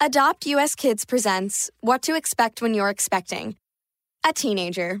Adopt US Kids presents What to Expect When You're Expecting. A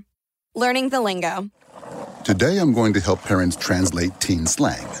teenager. Learning the lingo. Today I'm going to help parents translate teen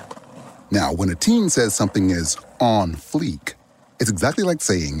slang. Now, when a teen says something is on fleek, it's exactly like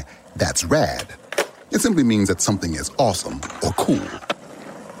saying, that's rad. It simply means that something is awesome or cool.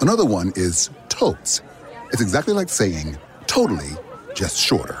 Another one is totes. It's exactly like saying, totally, just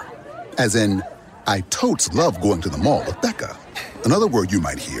shorter. As in, I totes love going to the mall with Becca. Another word you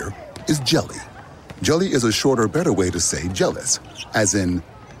might hear is jelly. Jelly is a shorter, better way to say jealous. As in,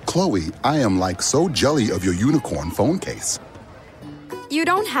 Chloe, I am like so jelly of your unicorn phone case. You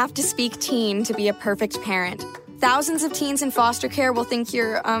don't have to speak teen to be a perfect parent. Thousands of teens in foster care will think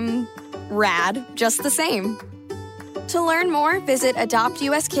you're, rad, just the same. To learn more, visit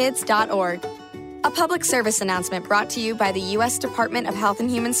adoptuskids.org. A public service announcement brought to you by the U.S. Department of Health and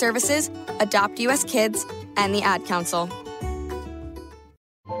Human Services, Adopt U.S. Kids, and the Ad Council.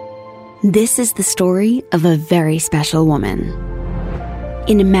 This is the story of a very special woman.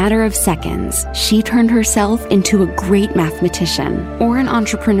 In a matter of seconds, she turned herself into a great mathematician or an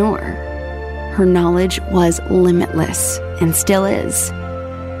entrepreneur. Her knowledge was limitless and still is.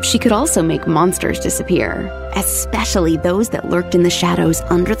 She could also make monsters disappear, especially those that lurked in the shadows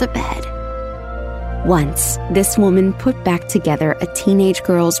under the bed. Once, this woman put back together a teenage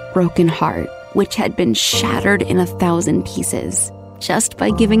girl's broken heart, which had been shattered in 1,000 pieces, just by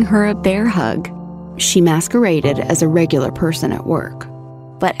giving her a bear hug. She masqueraded as a regular person at work,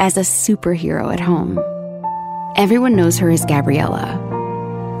 but as a superhero at home. Everyone knows her as Gabriella.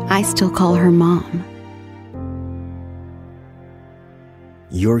 I still call her Mom.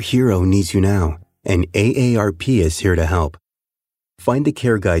 Your hero needs you now, and AARP is here to help. Find the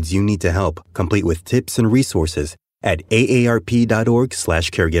care guides you need to help, complete with tips and resources at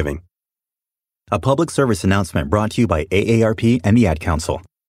aarp.org/caregiving. A public service announcement brought to you by AARP and the Ad Council.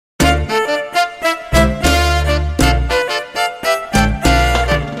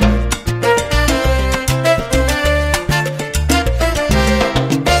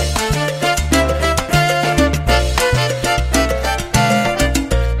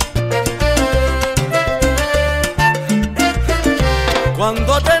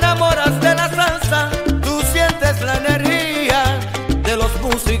 Cuando te enamoras de la salsa, tú sientes la energía de los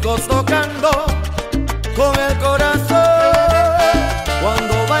músicos tocando con el corazón.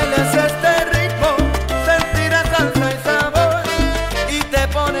 Cuando bailes este ritmo, sentirás salsa y sabor, y te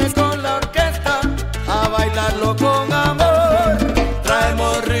pones con la orquesta a bailarlo con amor.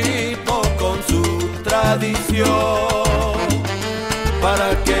 Traemos ritmo con su tradición,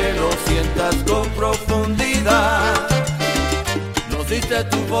 para que lo sientas con profundidad. Diste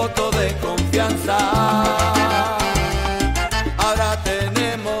tu voto de confianza. Ahora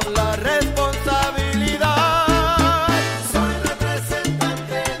tenemos la responsabilidad. Soy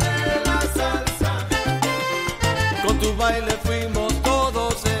representante de la salsa. Con tu baile fuimos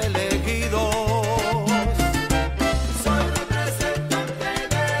todos elegidos. Soy representante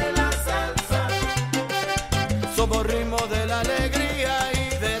de la salsa. Somos ritmo de la alegría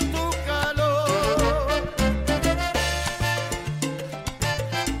y de tu calor.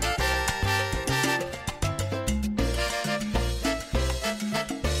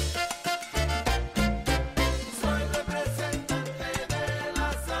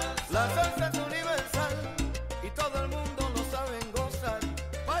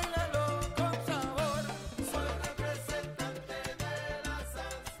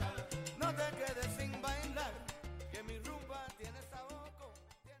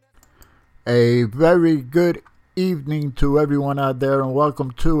 A very good evening to everyone out there, and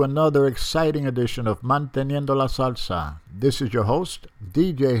welcome to another exciting edition of Manteniendo la Salsa. This is your host,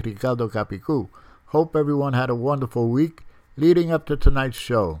 DJ Ricardo Capicu. Hope everyone had a wonderful week leading up to tonight's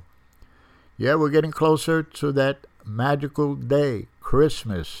show. Yeah, we're getting closer to that magical day,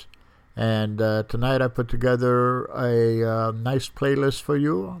 Christmas. And tonight I put together a nice playlist for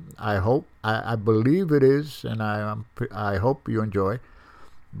you. I believe it is, and I hope you enjoy.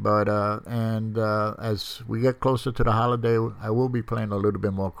 But as we get closer to the holiday, I will be playing a little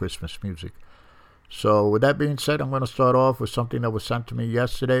bit more Christmas music. So with that being said, I'm going to start off with something that was sent to me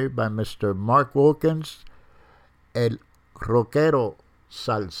yesterday by Mr. Mark Wilkins, El Rockero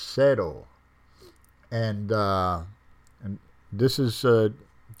Salsero. And this is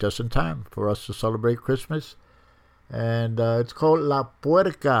just in time for us to celebrate Christmas. And it's called La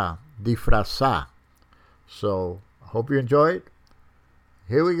Puerca Disfrazá. So hope you enjoy it.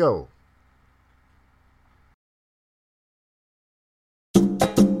 Here we go.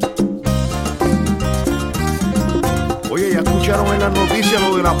 Oye, ya escucharon en las noticias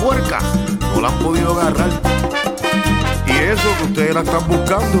lo de la puerca. No la han podido agarrar. Y eso que ustedes la están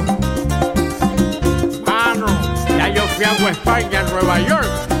buscando? Mano, ya yo fui a España, a Nueva York,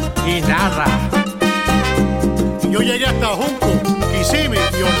 y nada. Yo llegué hasta Junco, Kissimmee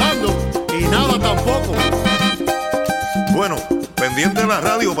y Orlando, y nada tampoco. Bueno, pendiente de la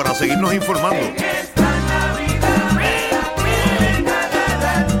radio para seguirnos informando.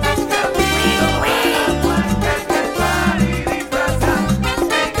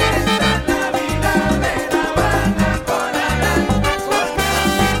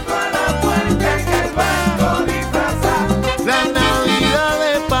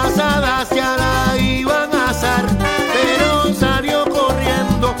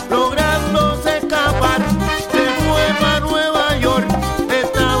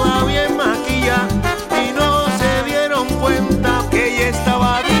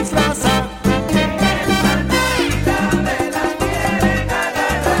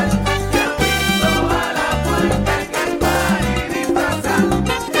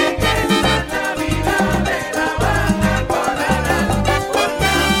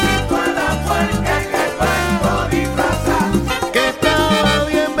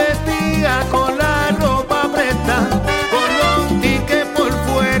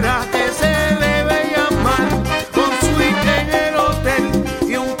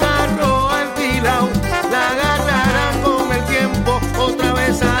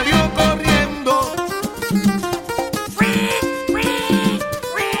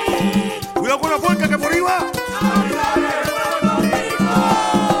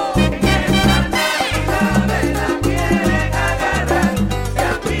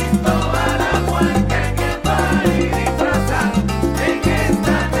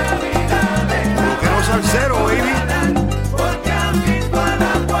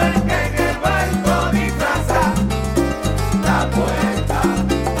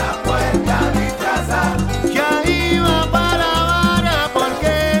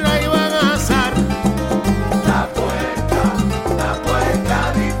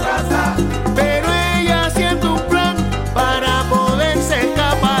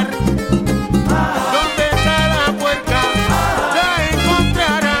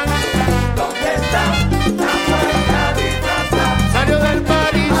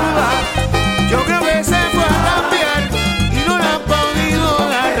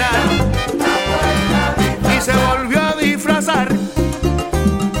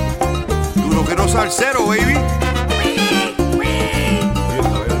 Salsero, baby.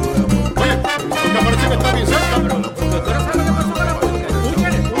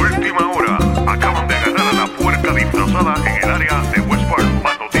 Última hora. Acaban de agarrar a la puerca disfrazada en el área de West Park.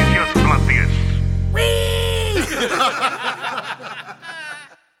 Más noticias, Plan 10.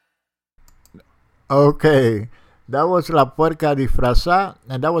 Okay, that was La Puerca Disfrazada,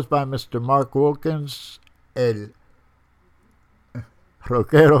 and that was by Mr. Mark Wilkins, el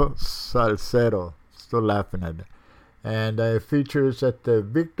rockero salsero. Still laughing at it. And it features at the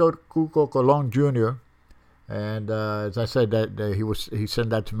Victor Cuco Colon Jr. And as I said, that he sent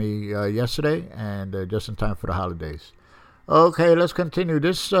that to me yesterday, and just in time for the holidays. Okay, let's continue.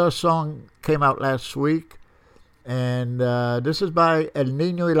 This song came out last week, and this is by El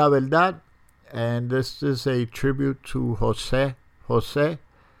Niño y la Verdad, and this is a tribute to Jose.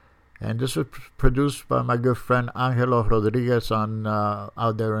 And this was produced by my good friend Angelo Rodriguez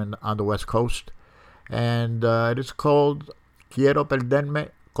out there on the West Coast. And it is called Quiero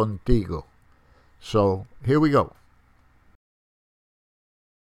Perderme Contigo. So, here we go.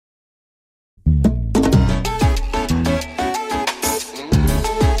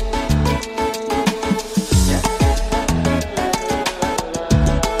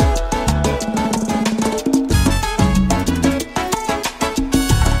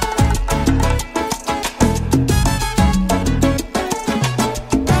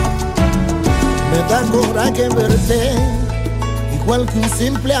 Que verte, igual que un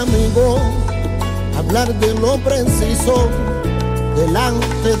simple amigo, hablar de lo preciso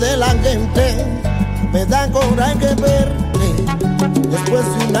delante de la gente. Me da coraje verte después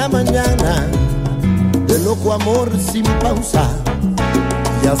de una mañana de loco amor sin pausa,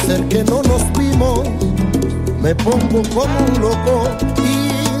 y hacer que no nos vimos. Me pongo como un loco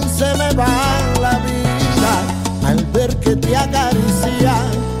y se me va la vida al ver que te acaricia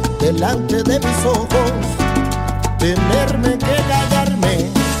delante de mis ojos. Tenerme que callarme,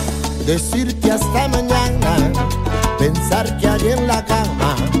 decirte hasta mañana, pensar que hay en la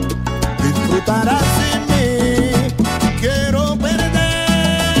cama disfrutarás sin mí. Quiero perderme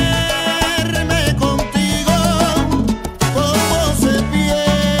contigo, como se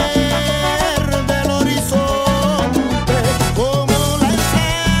pierde el horizonte, como las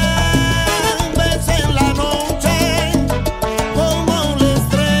aves en la noche,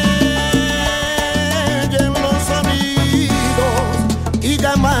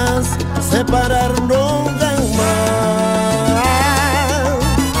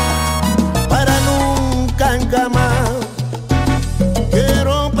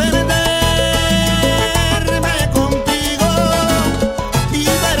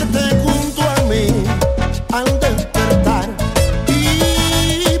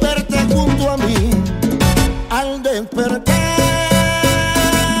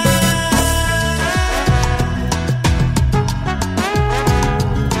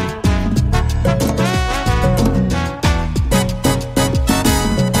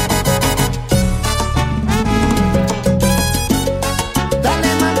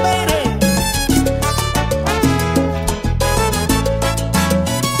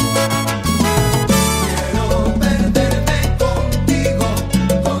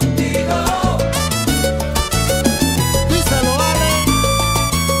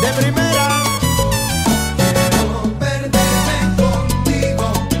 primera. Quiero perderme contigo,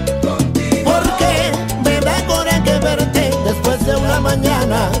 contigo. Porque me da coraje verte después de una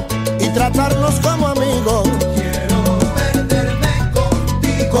mañana y tratarnos como amigos. Quiero perderme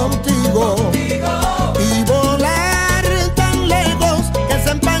contigo, contigo, contigo. Y volar tan lejos que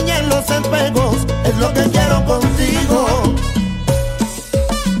se empañen los espejos. Es lo que quiero contigo.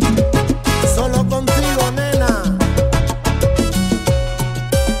 Solo contigo, nena.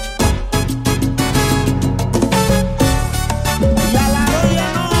 Y a la roya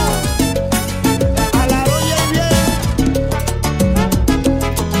no, a la roya bien.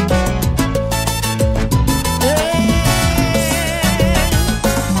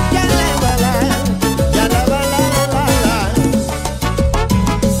 Ya la bala, ya la bala, la la.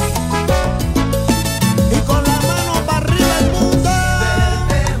 Y con la mano para arriba el mundo.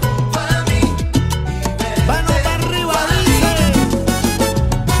 Mano para arriba dice.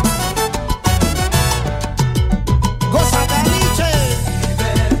 Goza caliche.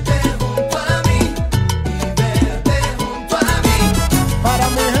 Para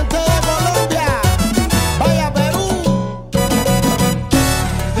mi gente de Colombia, vaya Perú.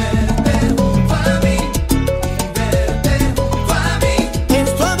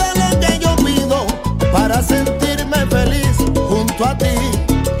 Esto es de lo que yo pido para sentirme feliz junto a ti.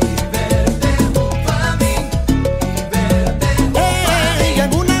 Y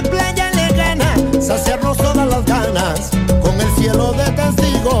en una playa lejana, saciarnos todas las ganas con el cielo de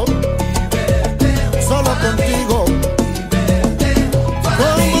testigo. Solo contigo.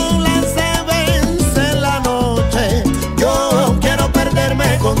 Como las aves en la noche, yo quiero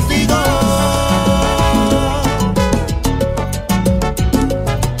perderme contigo.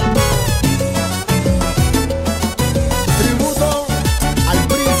 Tributo al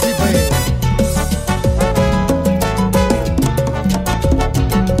príncipe.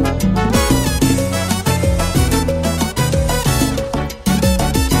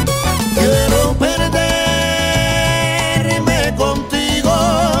 Quiero perderme contigo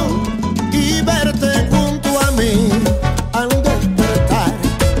y verte junto a mí al despertar.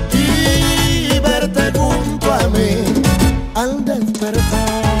 Y verte junto a mí al despertar.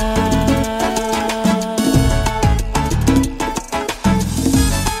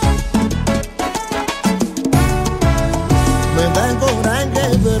 Me da coraje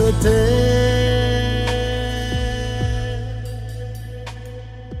verte.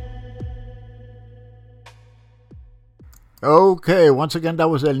 Okay, once again, that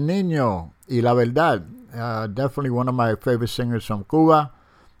was El Niño y La Verdad. Definitely one of my favorite singers from Cuba.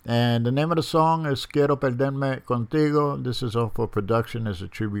 And the name of the song is Quiero Perderme Contigo. This is off for production as a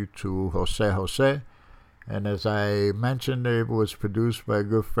tribute to Jose Jose. And as I mentioned, it was produced by a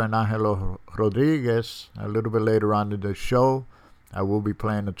good friend Angelo Rodriguez. A little bit later on in the show, I will be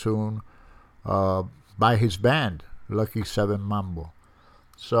playing a tune by his band, Lucky Seven Mambo.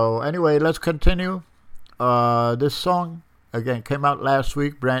 So anyway, let's continue. This song, again, came out last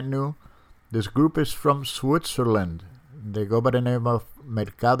week, brand new. This group is from Switzerland. They go by the name of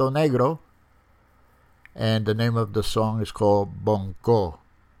Mercado Negro. And the name of the song is called Bonco.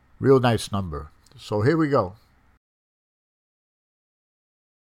 Real nice number. So here we go.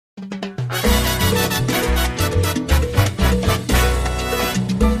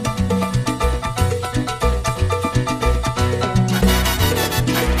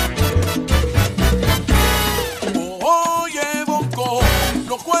 Oye, Bonco,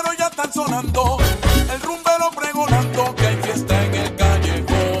 los cueros ya están sonando, el rumbero pregonando que hay fiesta en el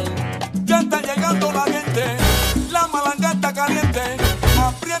callejón. Ya está llegando la gente, la malanga está caliente,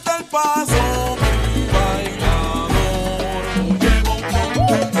 aprieta el paso, mi bailador. Oye, Bonco,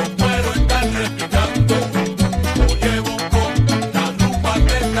 los cueros están respirando. Oye, Bonco, la rumba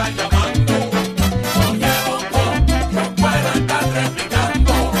te está llamando. Oye, Bonco, los cueros están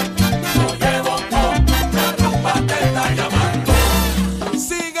respirando. Oye, Bonco, la rumba te está llamando.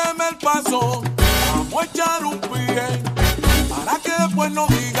 Sígueme el paso, vamos a echar un pie, para que después no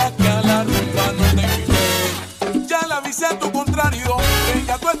digas que a la rumba no te invité. Ya le avisé a tu contrario, que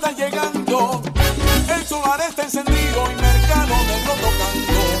ya tú estás llegando. El solar está encendido y Mercado Negro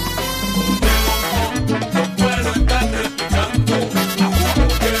tocando. Oye, Bonco, los cueros están respirando.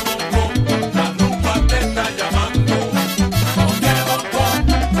 Oye, Bonco, la rumba te está llamando. Oye, Bonco,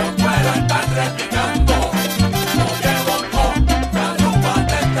 los cueros están respirando. Oye, Bonco, la rumba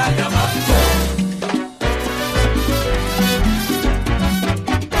te está llamando.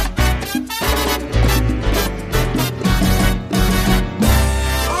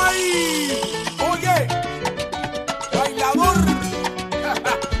 ¡Ay! Oye,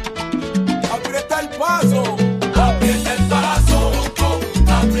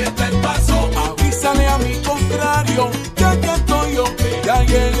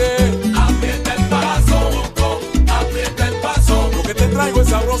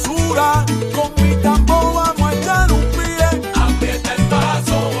 sabrosura, con mi tambor vamos a echar un pie. Aprieta el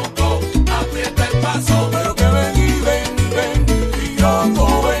paso, bongo, aprieta el paso. Pero que ven y ven y ven, y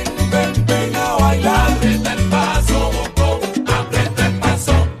loco, ven a bailar. Aprieta el paso, bongo, aprieta el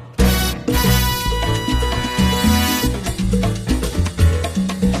paso.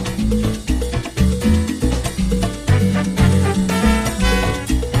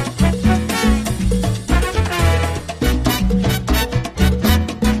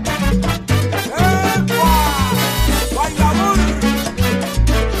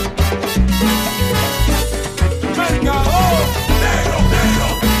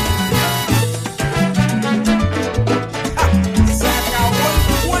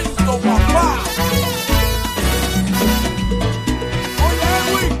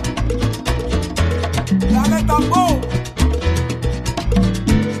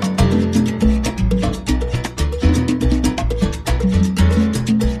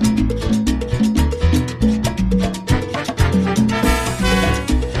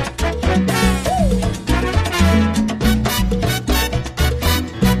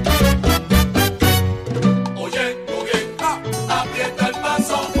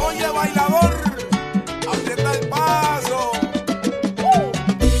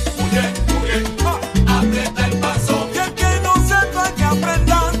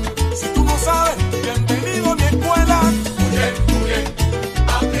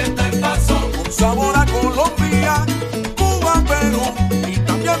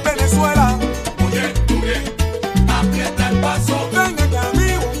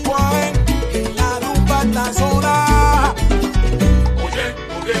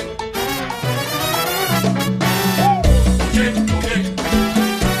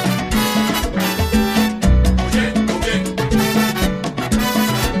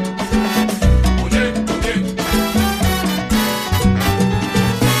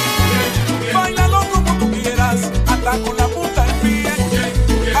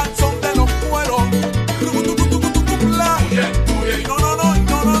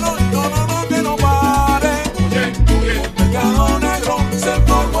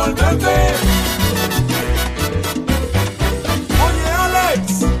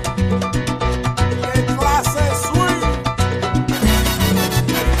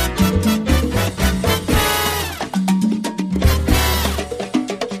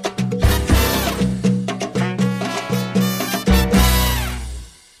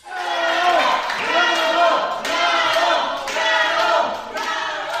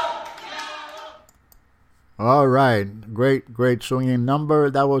 All right, great swinging number.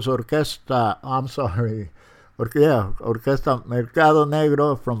 That was Orquesta Mercado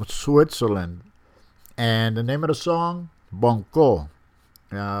Negro from Switzerland. And the name of the song, Bonco.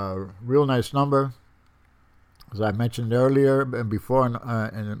 Real nice number. As I mentioned earlier and before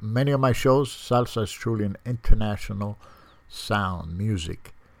in many of my shows, salsa is truly an international sound,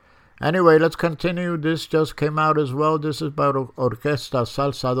 music. Anyway, let's continue. This just came out as well. This is by Orquesta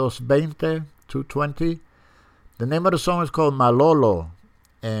Salsa 220. The name of the song is called Malolo,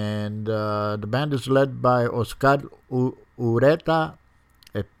 and the band is led by Oscar Ureta,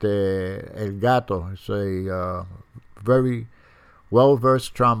 El Gato. It's a very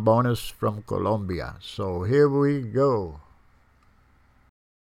well-versed trombonist from Colombia. So here we go.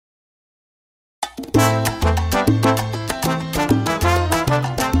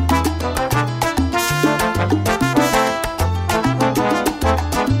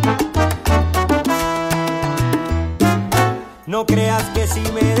 No creas que si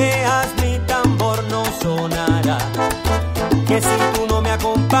me dejas mi tambor no sonará, que si tú no me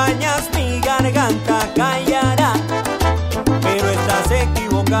acompañas mi garganta callará. Pero estás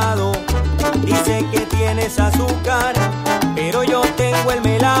equivocado, dice que tienes azúcar, pero yo tengo el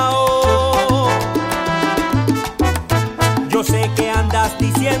melao. Yo sé que andas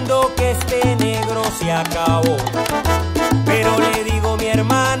diciendo que este negro se acabó, pero le digo mi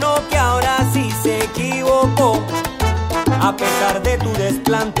hermano que ahora sí se equivocó. A pesar de tus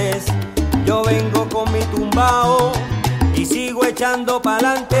desplantes, yo vengo con mi tumbao y sigo echando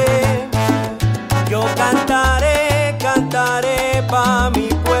pa'lante. Yo cantaré, cantaré pa' mi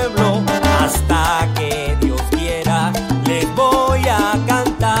pueblo, hasta que Dios quiera les voy a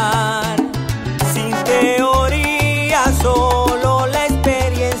cantar. Sin teoría, solo la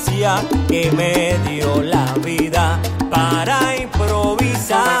experiencia que me dio la vida para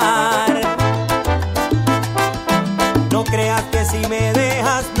improvisar. No creas que si me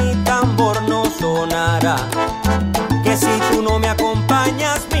dejas mi tambor no sonará, que si tú no me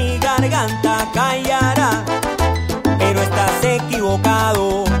acompañas mi garganta callará. Pero estás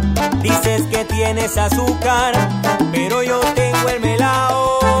equivocado, dices que que tienes azúcar, pero yo tengo el melao.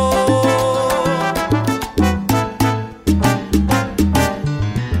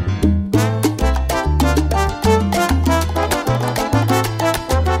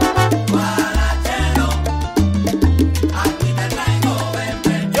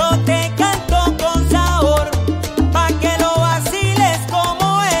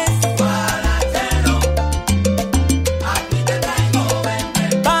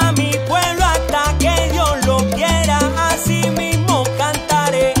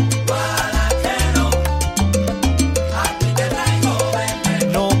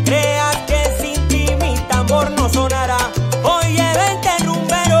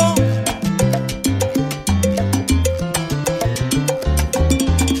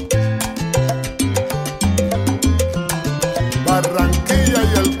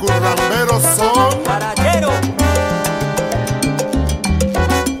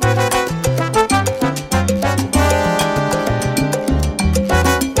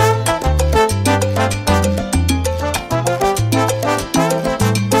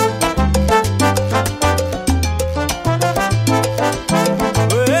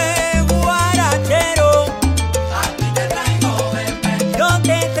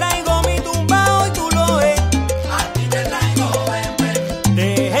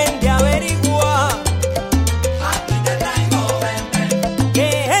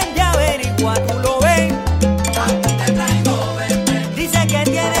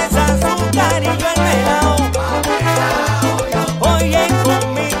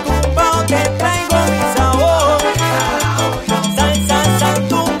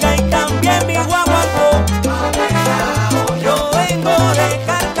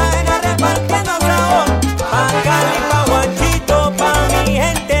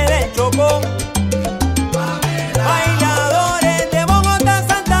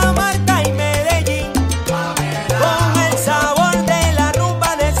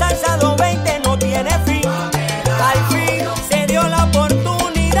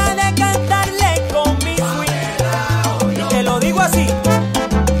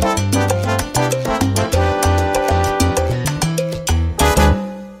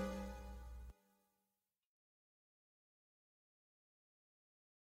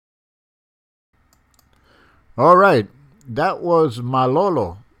 All right, that was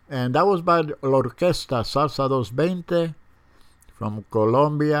Malolo, and that was by La Orquesta Salsa 220 from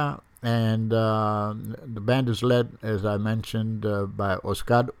Colombia, and the band is led, as I mentioned, by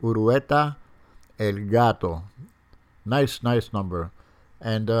Oscar Urueta, El Gato. Nice number.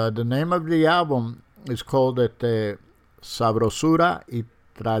 And the name of the album is called Sabrosura y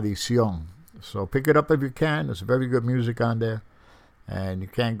Tradición. So pick it up if you can. There's very good music on there, and you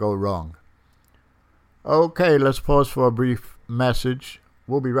can't go wrong. Okay, let's pause for a brief message.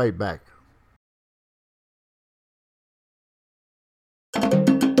 We'll be right back.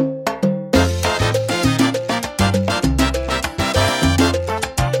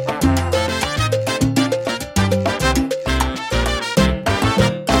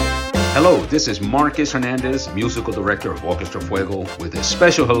 Hello, this is Marcus Hernandez, musical director of Orchestra Fuego, with a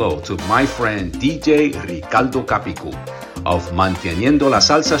special hello to my friend DJ Ricardo Capicu of Manteniendo la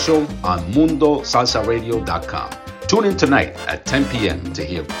Salsa Show on MundoSalsaRadio.com. Tune in tonight at 10 p.m. to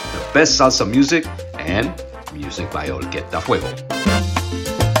hear the best salsa music and music by Orquesta Fuego.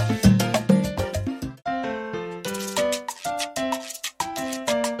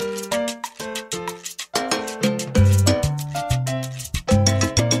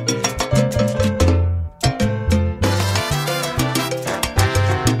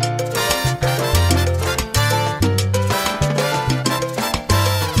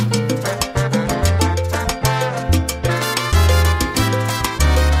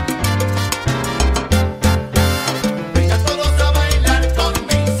 Vengan todos a bailar.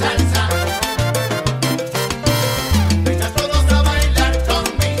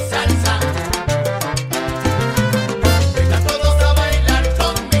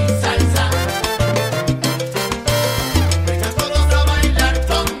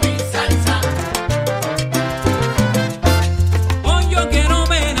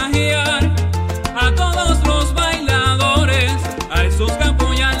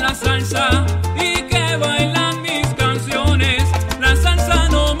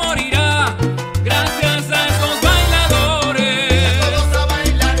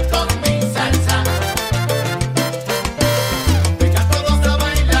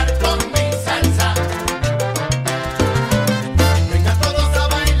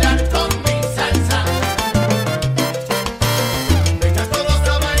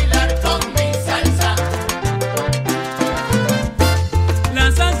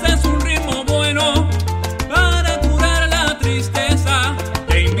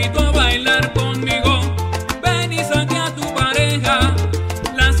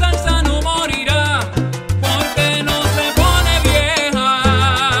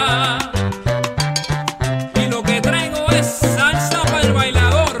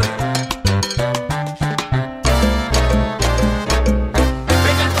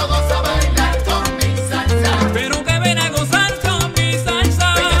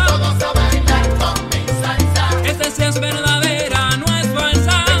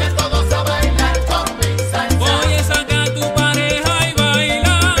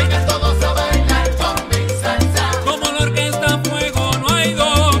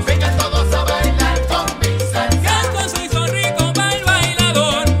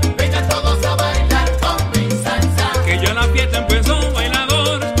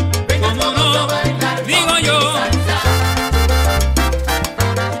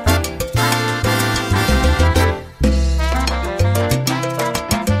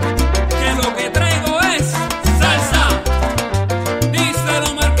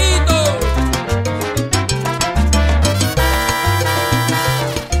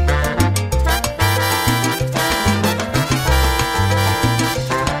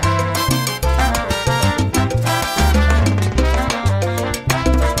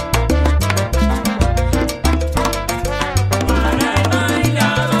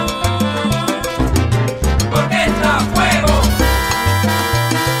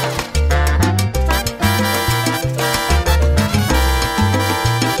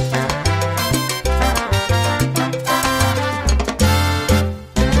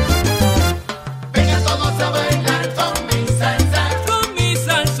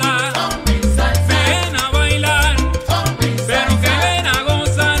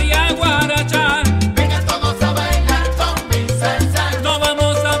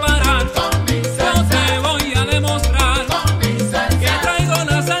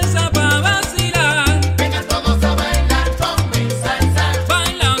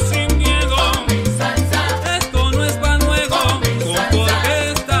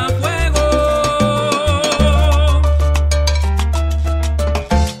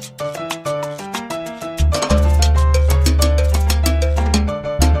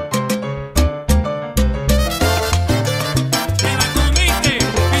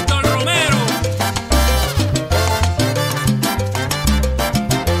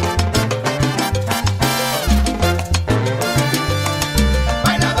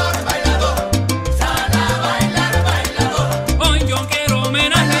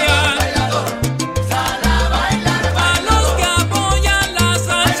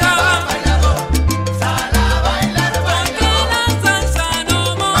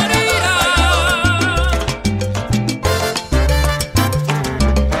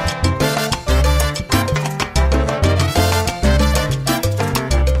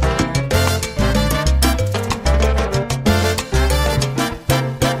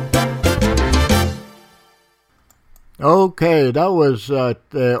 Okay, that was the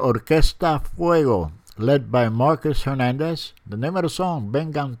Orquesta Fuego, led by Marcus Hernandez. The name of the song,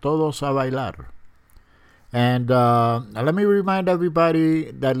 Vengan Todos a Bailar. And let me remind everybody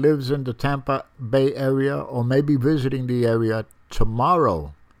that lives in the Tampa Bay area or maybe visiting the area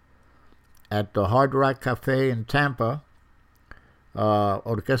tomorrow at the Hard Rock Cafe in Tampa.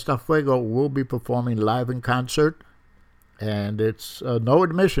 Orquesta Fuego will be performing live in concert, and it's no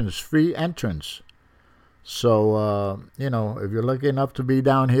admissions, free entrance. So, if you're lucky enough to be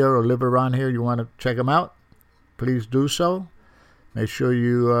down here or live around here, you want to check them out, please do so. Make sure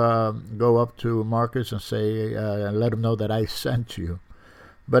you go up to Marcus and say, and let him know that I sent you.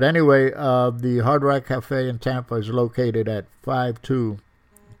 But anyway, the Hard Rock Cafe in Tampa is located at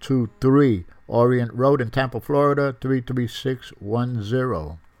 5223 Orient Road in Tampa, Florida,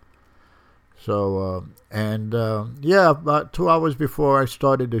 33610. So, about 2 hours before I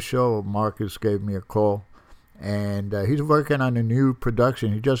started the show, Marcus gave me a call. And he's working on a new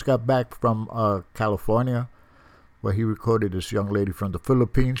production. He just got back from California, where he recorded this young lady from the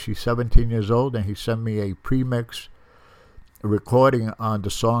Philippines. She's 17 years old, and he sent me a pre-mix recording on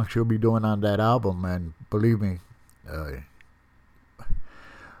the song she'll be doing on that album. And believe me,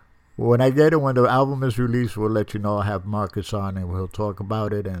 when I get it, when the album is released, we'll let you know. I'll have Marcus on, and we'll talk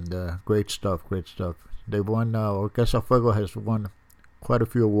about it. And great stuff. They've won, Orquesta Fuego has won quite a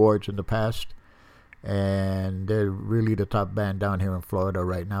few awards in the past. And they're really the top band down here in Florida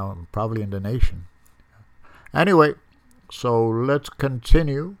right now, and probably in the nation. Anyway, so let's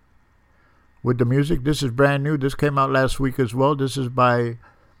continue with the music. This is brand new. This came out last week as well. This is by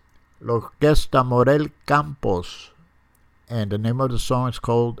La Orquesta Morel Campos, and the name of the song is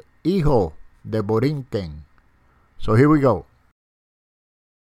called Hijo de Borinquen. So here we go.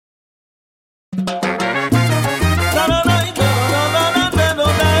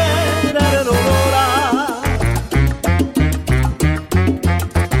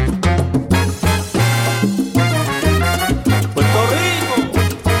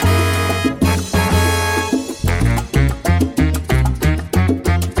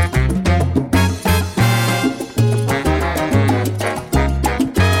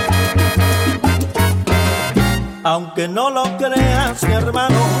 Aunque no lo creas, mi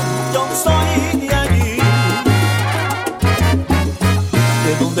hermano, yo soy de allí,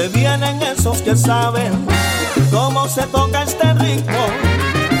 de donde vienen esos que saben cómo se toca este ritmo.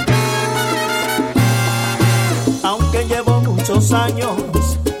 Aunque llevo muchos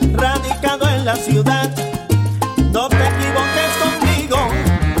años radicado en la ciudad, no te equivoques conmigo,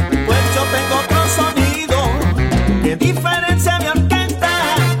 pues yo tengo otro sonido que diferencia mi orquesta,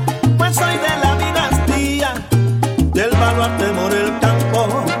 pues soy de la dinastía del baluarte Morel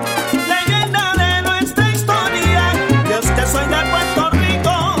Campo, leyenda de nuestra historia. Y es que soy de Puerto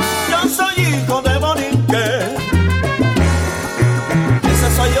Rico, yo soy hijo de Borinquen.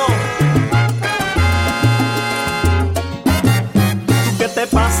 Ese soy yo. ¿Tú qué te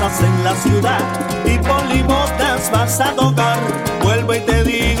pasas en la ciudad y por limosnas vas a tocar? Vuelvo y te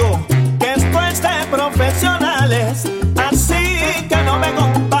digo que esto es de profesionales, así que no me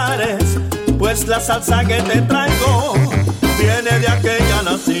compares, pues la salsa que te traigo viene de aquella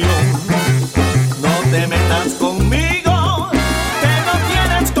nación. No te metas conmigo, que no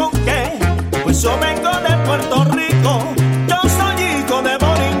tienes con qué, pues yo vengo de Puerto Rico, yo soy hijo de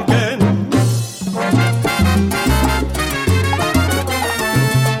Borinquen.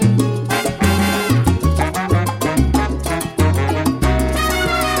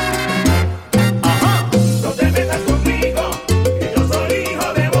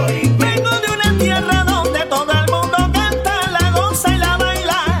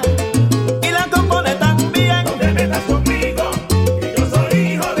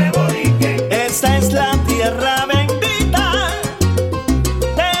 Esta es la tierra bendita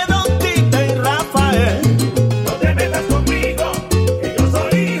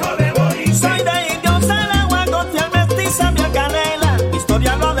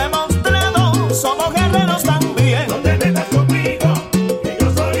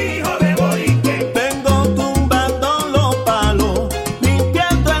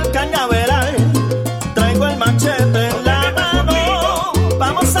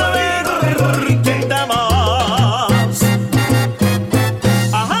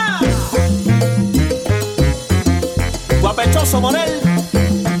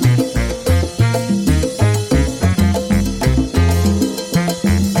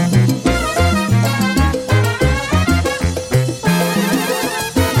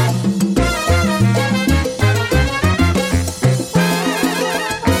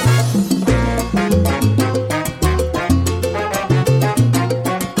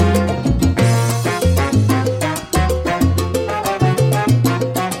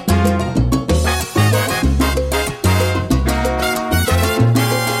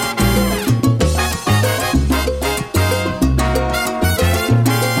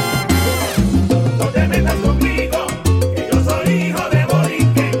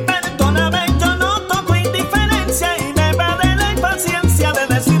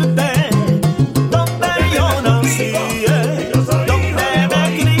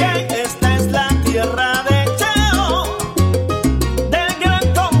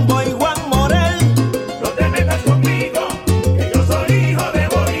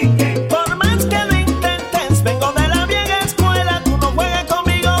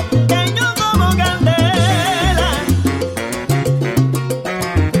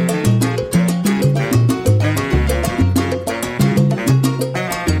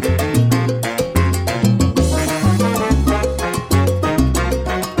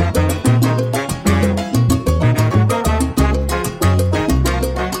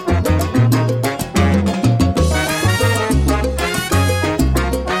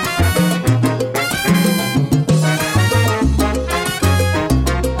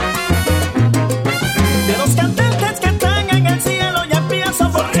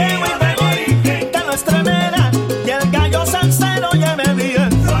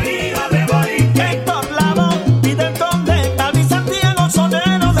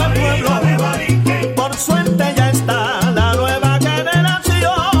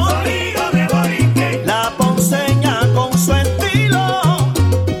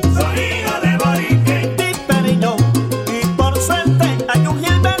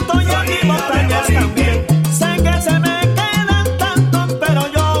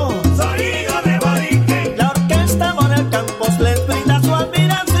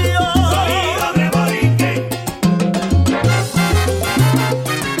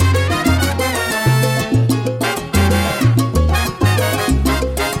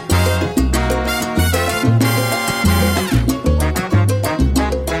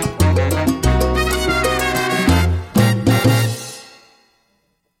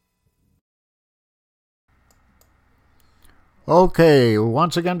Okay,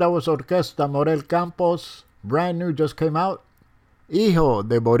 once again, that was Orquesta Morel Campos. Brand new, just came out. Hijo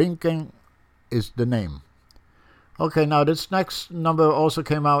de Borinquen is the name. Okay, now this next number also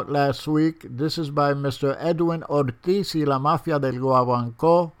came out last week. This is by Mr. Edwin Ortiz y la Mafia del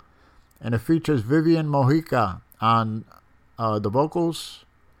Guaguancó, and it features Vivian Mojica on the vocals.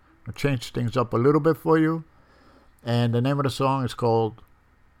 I'll change things up a little bit for you. And the name of the song is called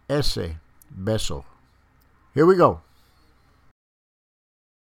Ese Beso. Here we go.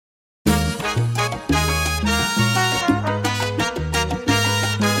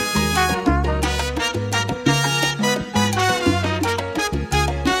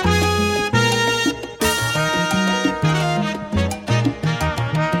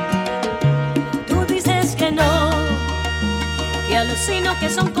 Sino que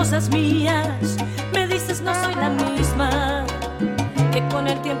son cosas mías. Me dices no soy la misma, que con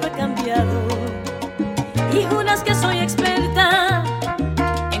el tiempo he cambiado, y juras que soy experta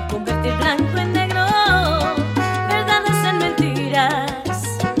en convertir blanco en negro, verdades en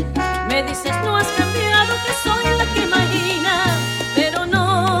mentiras. Me dices no has cambiado, que soy la que imagina, pero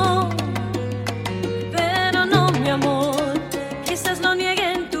no mi amor, quizás lo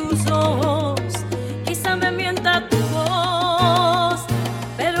nieguen tus ojos, quizá me mienta tu voz.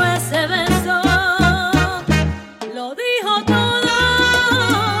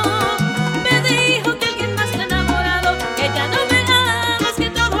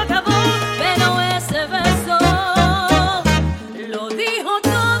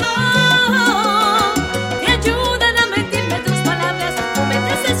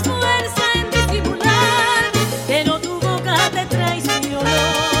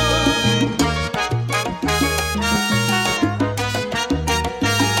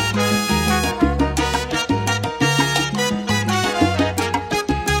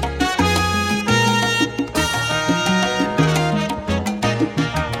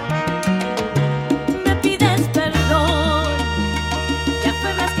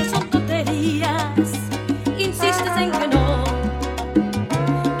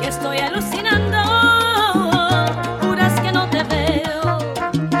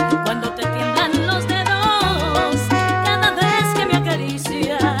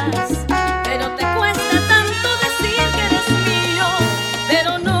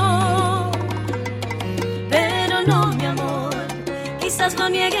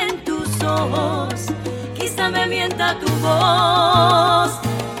 Tu voz,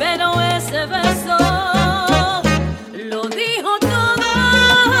 pero ese beso lo dijo todo.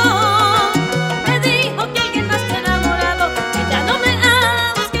 Me dijo que alguien más te ha enamorado, que ya no me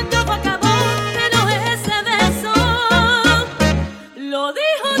amas, que todo acabó, pero ese beso lo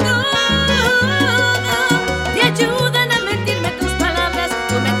dijo todo. Te ayudan a mentirme tus palabras,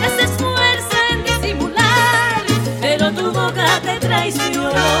 tú metes esfuerzo en disimular, pero tu boca te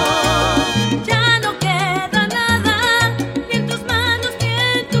traicionó.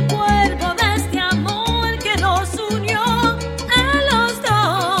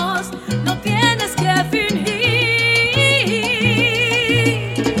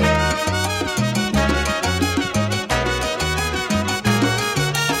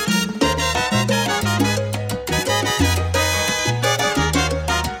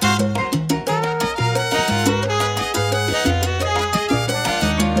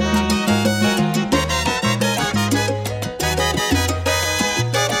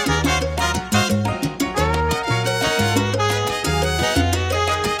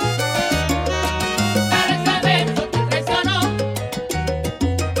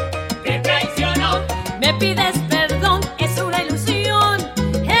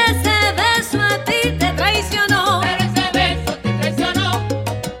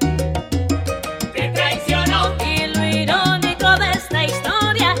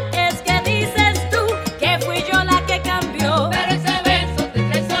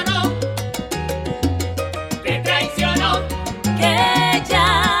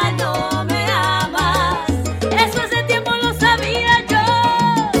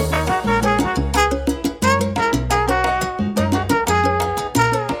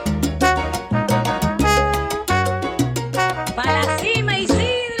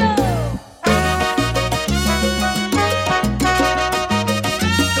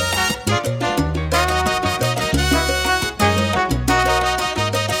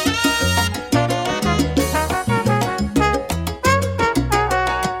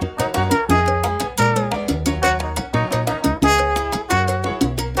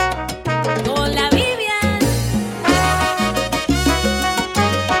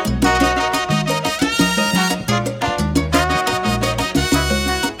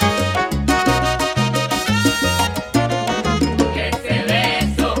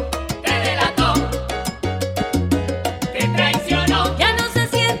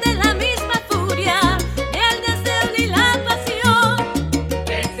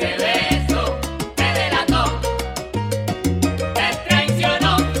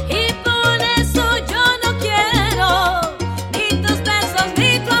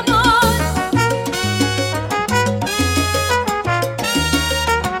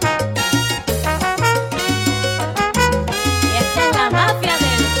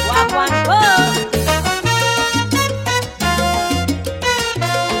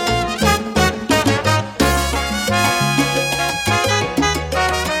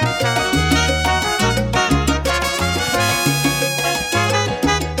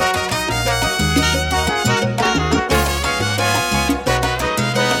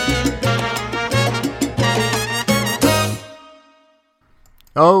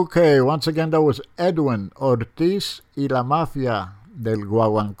 Okay, once again, that was Edwin Ortiz y la Mafia del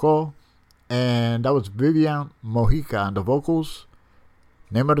Guaguancó. And that was Vivian Mojica on the vocals.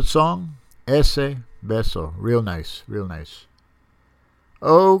 Name of the song, Ese Beso. Real nice, real nice.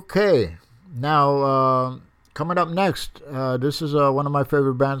 Okay, now coming up next, this is one of my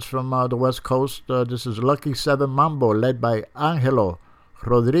favorite bands from the West Coast. This is Lucky Seven Mambo, led by Angelo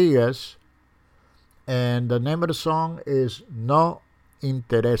Rodriguez. And the name of the song is No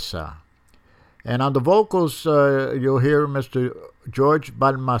Interesa. And on the vocals, you'll hear Mr. George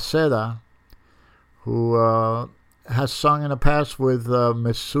Balmaceda, who has sung in the past with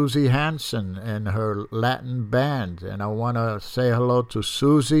Miss Susie Hansen and her Latin band. And I want to say hello to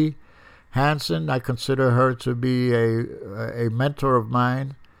Susie Hansen. I consider her to be a mentor of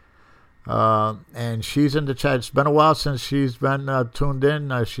mine. And she's in the chat. It's been a while since she's been tuned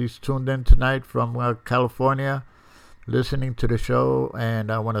in. She's tuned in tonight from California, listening to the show,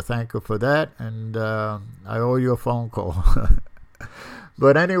 and I want to thank her for that, and I owe you a phone call.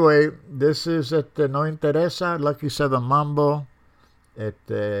 But anyway, this is No Interesa, Lucky Seven Mambo,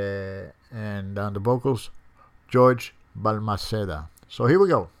 and on the vocals, George Balmaceda. So here we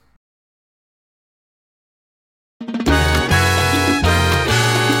go.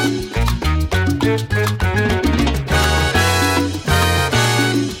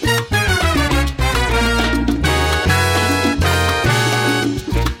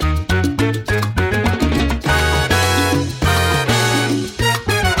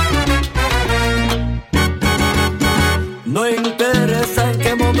 No interesa en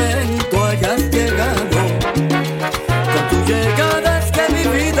qué momento hayas llegado, con tu llegada es que mi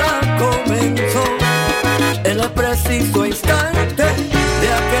vida comenzó. En el preciso instante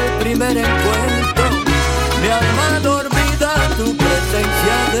de aquel primer encuentro, mi alma dormida tu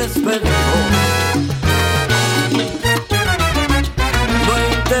presencia despertó. No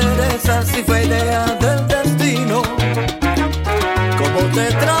interesa si fue idea del destino, cómo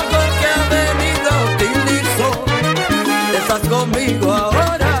te trajo que ha venido utilizó. Estás conmigo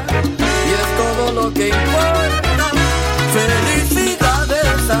ahora y es todo lo que importa.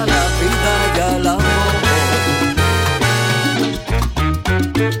 Felicidades a la vida y al amor.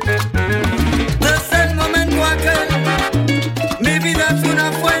 Desde el momento aquel, mi vida es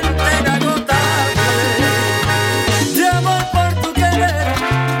una fuente inagotable de amor por tu querer,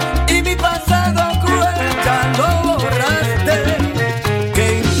 y mi pasado cruel ya lo borraste. ¿Qué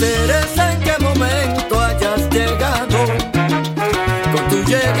interesa en qué momento hayas llegado? Tu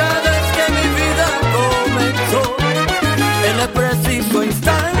llegada es que mi vida comenzó. En el preciso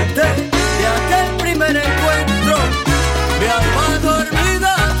instante de aquel primer encuentro, mi alma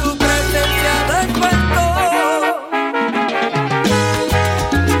dormida tu presencia despertó.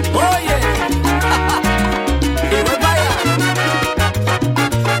 Oye, y voy para allá.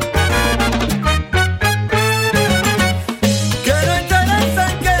 Que no interesa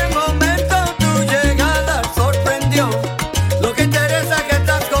en qué momento tu llegada sorprendió. Lo que interesa es que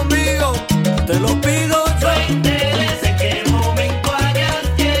estás conmigo, te lo pido yo. No interesa en qué momento hayas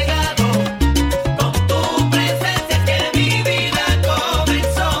llegado, con tu presencia es que mi vida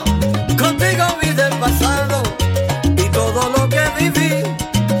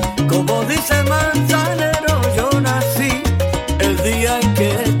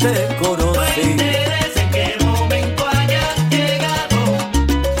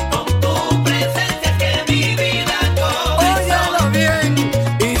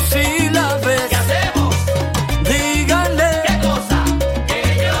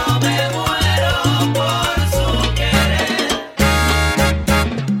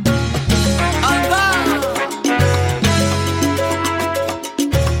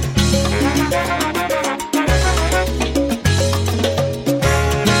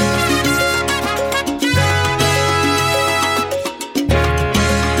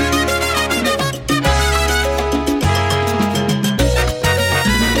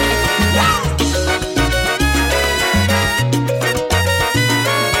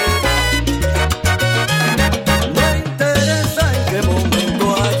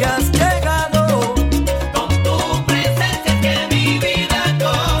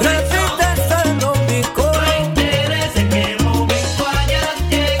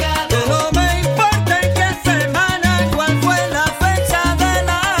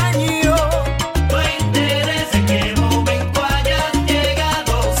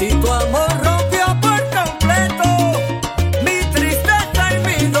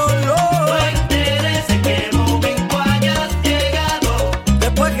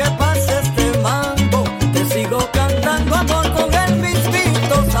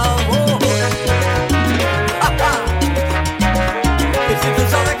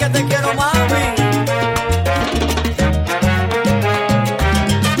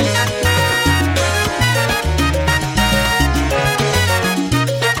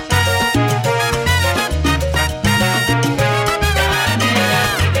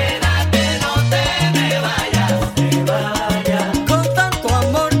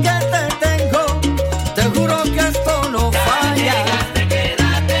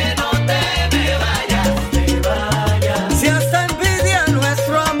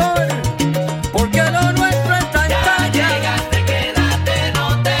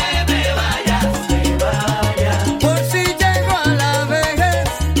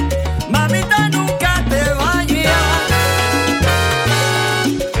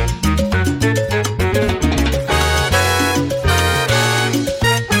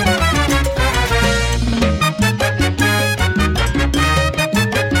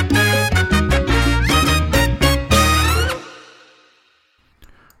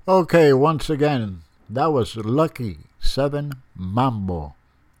Okay, once again, that was Lucky 7 Mambo.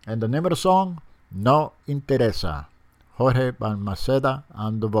 And the name of the song, No Interesa. Jorge Balmaceda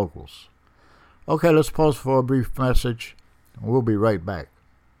on the vocals. Okay, let's pause for a brief message. We'll be right back.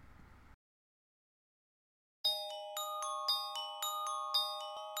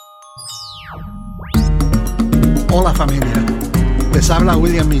 Hola familia, les habla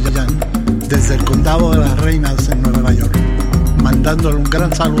William Millán desde el Condado de las Reinas en Nueva York, mandándole un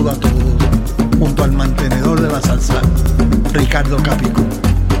gran saludo a todos junto al mantenedor de la salsa, Ricardo Capicu,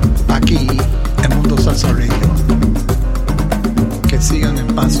 aquí en Mundo Salsa Radio. Que sigan en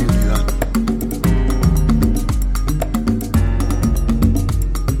paz y unidad.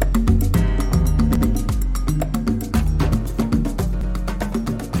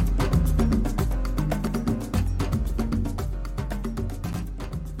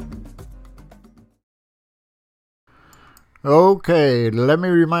 Okay, let me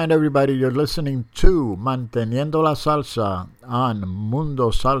remind everybody you're listening to Manteniendo la Salsa on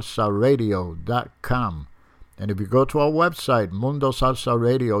mundosalsaradio.com. And if you go to our website,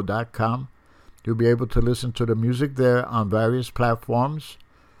 mundosalsaradio.com, you'll be able to listen to the music there on various platforms.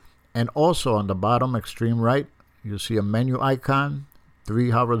 And also on the bottom extreme right, you'll see a menu icon, 3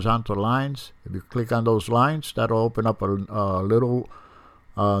 horizontal lines. If you click on those lines, that'll open up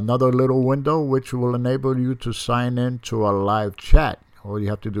another little window which will enable you to sign in to a live chat. All you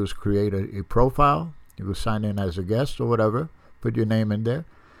have to do is create a profile. You can sign in as a guest or whatever, put your name in there,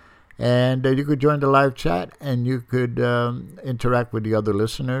 and you could join the live chat, and you could interact with the other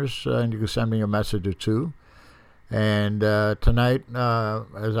listeners, and you can send me a message or two. And tonight,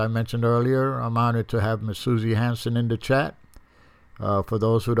 as I mentioned earlier, I'm honored to have Miss Susie Hansen in the chat. For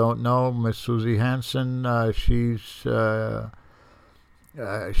those who don't know, Miss Susie Hansen, she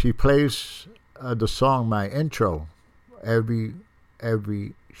plays the song, my intro, every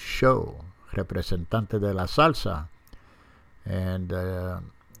show, Representante de la Salsa. And, I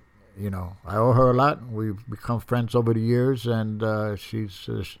owe her a lot. We've become friends over the years, and she's,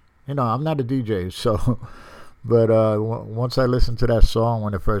 I'm not a DJ, so, but once I listened to that song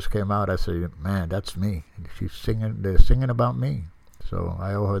when it first came out, I said, man, that's me. They're singing about me. So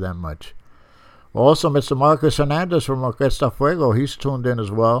I owe her that much. Also, Mr. Marcus Hernandez from Orquesta Fuego, he's tuned in as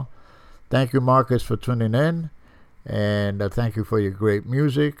well. Thank you, Marcus, for tuning in. And thank you for your great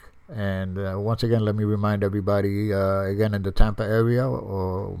music. And once again, let me remind everybody, again, in the Tampa area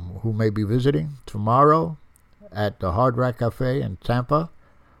or who may be visiting, tomorrow at the Hard Rock Cafe in Tampa,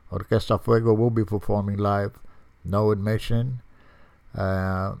 Orquesta Fuego will be performing live. No admission.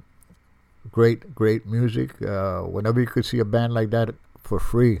 Great music. Whenever you could see a band like that for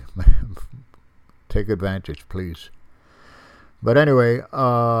free, take advantage, please. But anyway,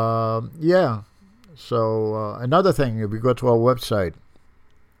 yeah. So another thing, if you go to our website,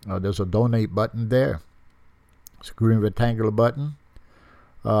 there's a donate button there. It's a green rectangular button.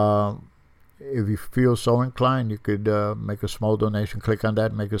 If you feel so inclined, you could make a small donation. Click on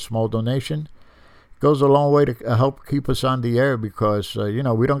that, make a small donation. It goes a long way to help keep us on the air because,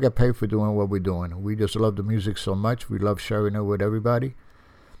 we don't get paid for doing what we're doing. We just love the music so much. We love sharing it with everybody.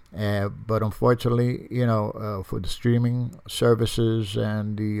 But unfortunately, for the streaming services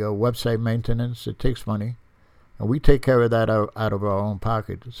and the website maintenance, it takes money. And we take care of that out of our own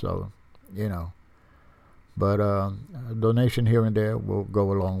pocket. So, But a donation here and there will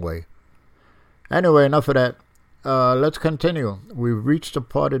go a long way. Anyway, enough of that. Let's continue. We've reached a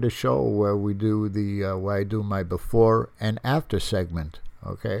part of the show where we do where I do my before and after segment.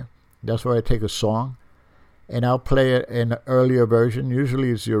 Okay? That's where I take a song and I'll play it in an earlier version.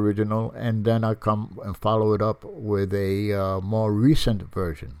 Usually it's the original, and then I come and follow it up with a more recent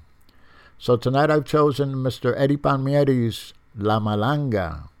version. So tonight I've chosen Mr. Eddie Palmieri's La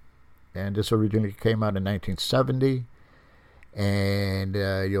Malanga, and this originally came out in 1970, and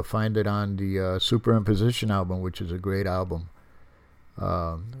you'll find it on the Superimposition album, which is a great album,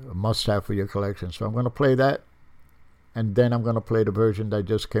 a must-have for your collection. So I'm going to play that, and then I'm going to play the version that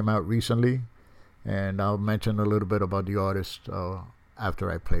just came out recently, and I'll mention a little bit about the artist after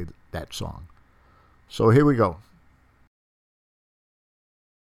I play that song. So here we go.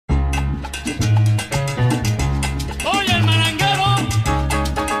 Oye, el malanguero,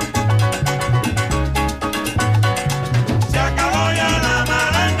 se acabó ya la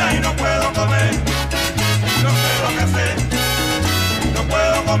malanga y no puedo comer. No sé lo que hacer, no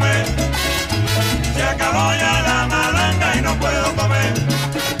puedo comer. Se acabó ya la malanga y no puedo comer.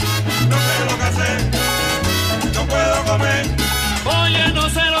 No sé lo que hacer, no puedo comer. Oye, no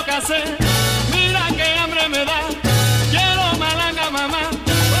sé lo que hacer, mira qué hambre me da. Quiero malanga, mamá.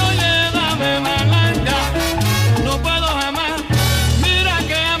 Oye, dame malanga, no puedo jamás. Mira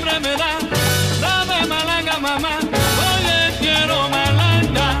qué hambre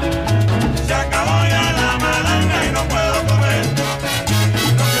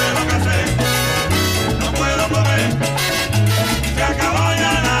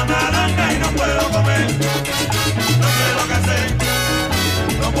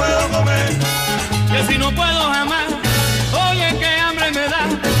no puedo jamás. Oye, qué hambre me da,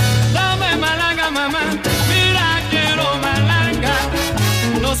 dame malanga, mamá. Mira, quiero malanga,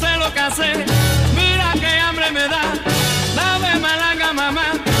 no sé lo que hacer. Mira, qué hambre me da, dame malanga, mamá.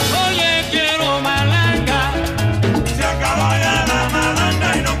 Oye, quiero malanga. Se acabó ya la malanga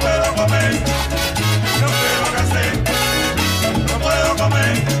y no puedo comer. No sé lo que hacer, no puedo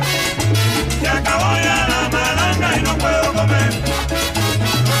comer. Se acabó ya la malanga y no puedo comer.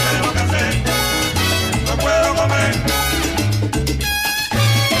 No sé lo que hacer, no puedo comer.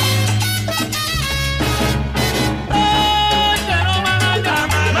 Oh, quiero malanga,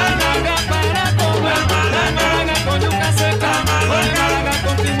 malanga,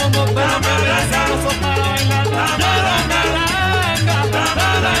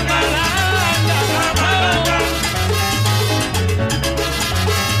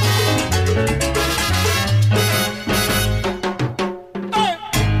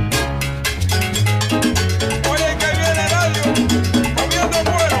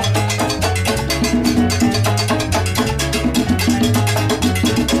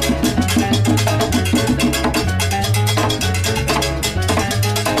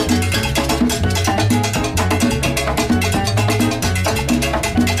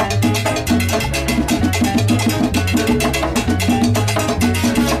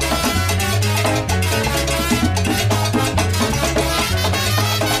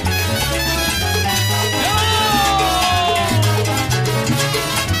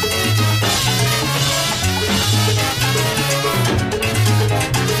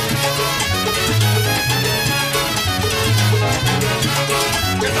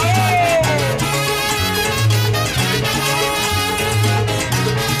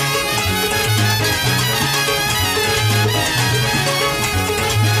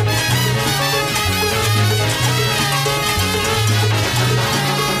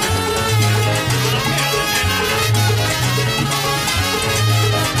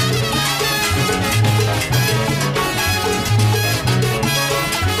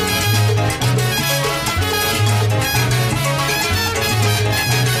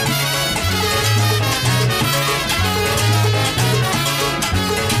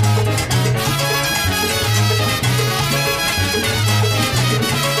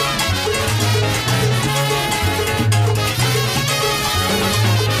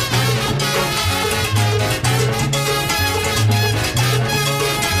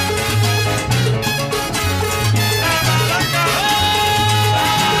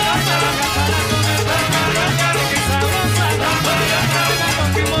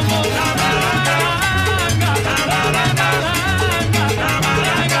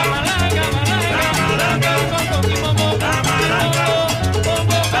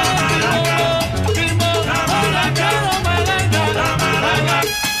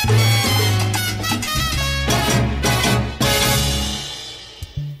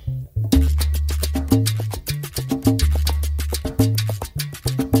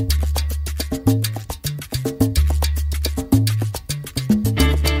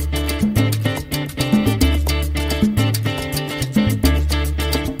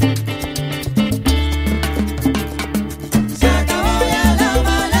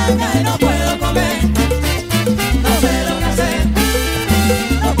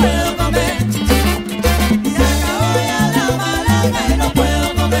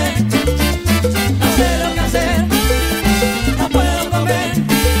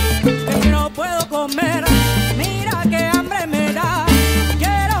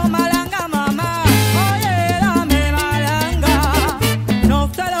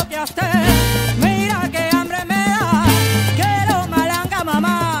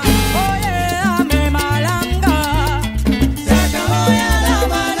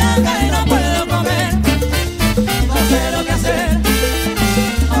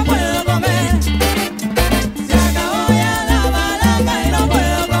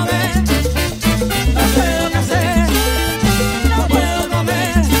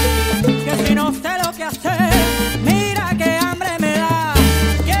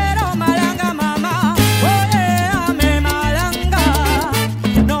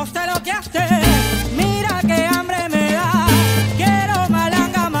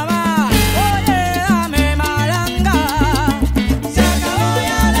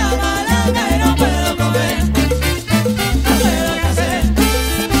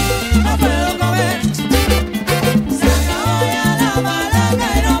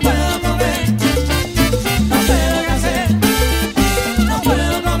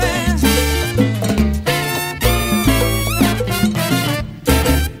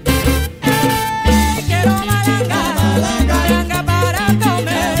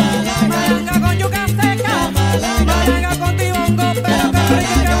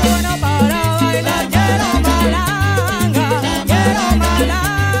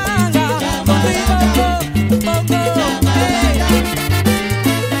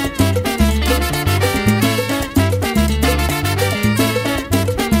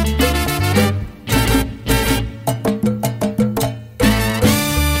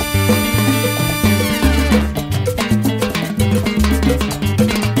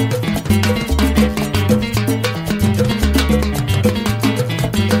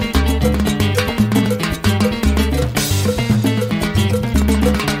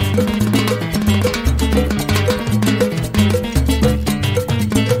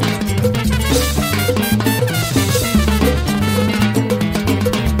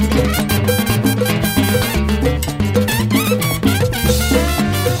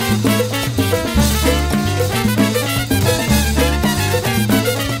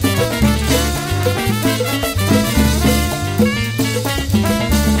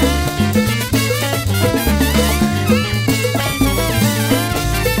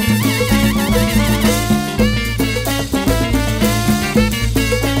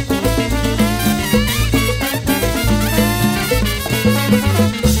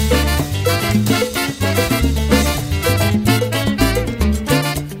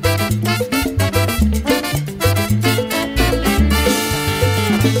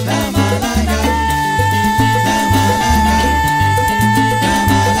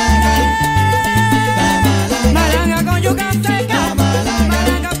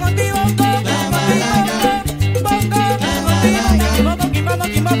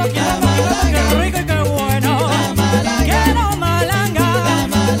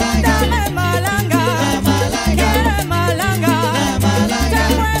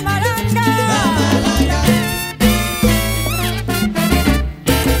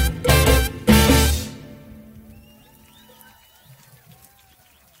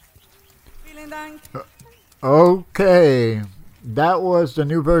 Okay, that was the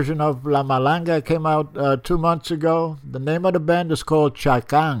new version of La Malanga. It came out 2 months ago. The name of the band is called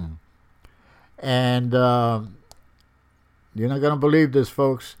Chacán. And you're not going to believe this,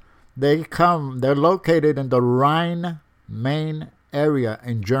 folks. They're located in the Rhine-Main area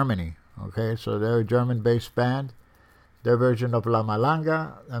in Germany. Okay, so they're a German-based band. Their version of La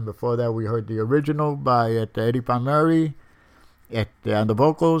Malanga. And before that, we heard the original by Eddie Palmieri. On the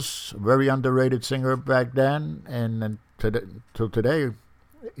vocals, very underrated singer back then, and till today,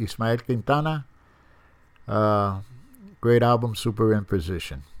 Ismael Quintana. Great album,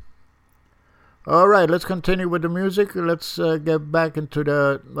 Superimposition. All right, let's continue with the music. Let's get back into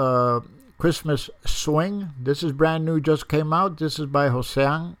the Christmas swing. This is brand new, just came out. This is by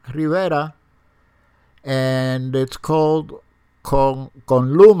Josean Rivera, and it's called Con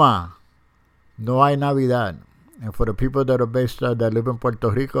Luma, No Hay Navidad. And for the people that are that live in Puerto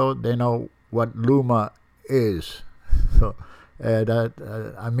Rico, they know what Luma is. So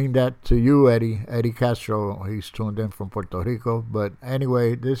I mean that to you, Eddie Castro. He's tuned in from Puerto Rico. But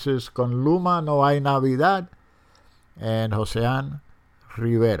anyway, this is Con Luma No Hay Navidad and Josean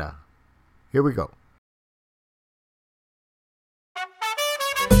Rivera. Here we go.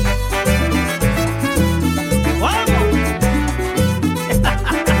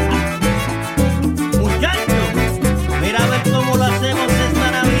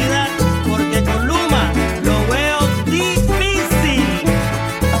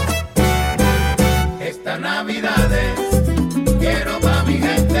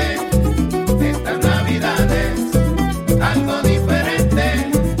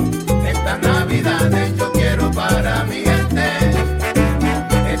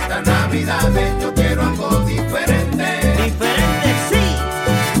 Yo quiero algo diferente. Diferente, sí.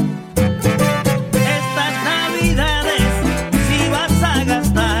 Estas navidades, si vas a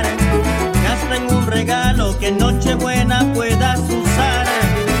gastar, gasta en un regalo que en Nochebuena puedas usar.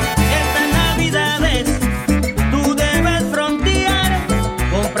 Estas navidades, tú debes frontear,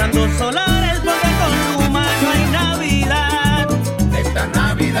 comprando solares porque con Luma no hay Navidad. Estas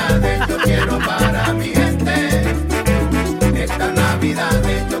navidades yo quiero para mi gente. Estas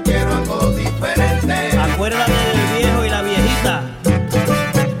navidades yo quiero algo diferente. Acuérdate del viejo y la viejita.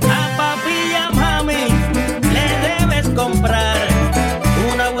 A papi y a mami le debes comprar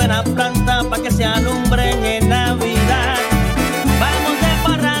una buena planta para que se alumbren en Navidad. Vamos de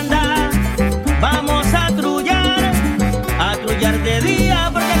parranda, vamos a trullar de día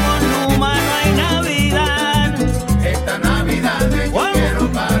porque con Luma no hay Navidad. Esta Navidad yo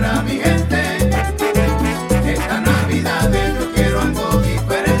quiero para mi gente. Esta Navidad yo quiero algo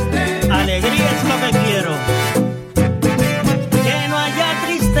diferente. Alegría es lo que quiero. Que no haya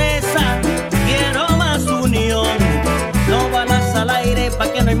tristeza, quiero más unión. No balas al aire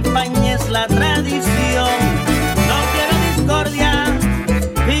para que no empañes la tradición. No quiero discordia,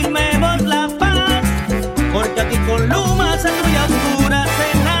 firmemos la paz, porque aquí con Luma se tuya oscuras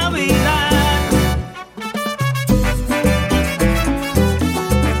en Navidad.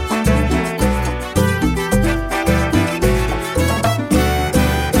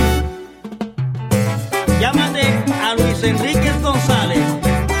 Llámate a Luis Enríquez González,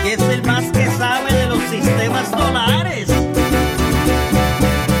 que es el más que sabe de los sistemas solares.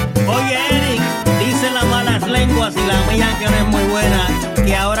 Oye, Eric, dicen las malas lenguas y la mía que no es muy buena,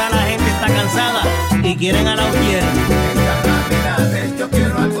 que ahora la gente está cansada y quieren a la Ujier. Esta Navidad yo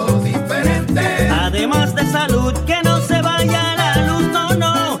quiero algo diferente. Además de salud, que no se vaya la luz, no,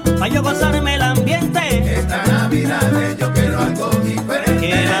 no, pa' yo gozarme el ambiente. Esta Navidad yo quiero algo diferente.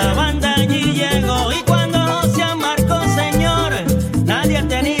 Que la banda allí llegó y cuando José marcó, señor, nadie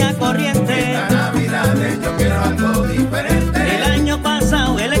tenía corriente. Esta Navidad yo quiero algo diferente. El año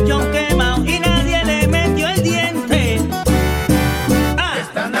pasado el lechón quemado y nadie le metió el diente. Ah.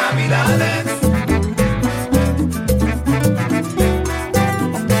 Esta Navidad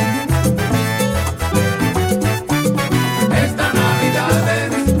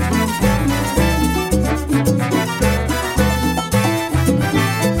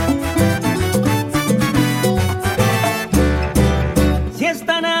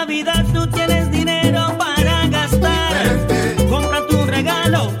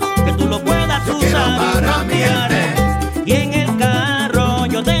y en el carro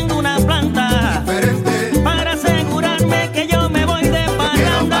yo tengo una planta diferente para asegurarme que yo me voy de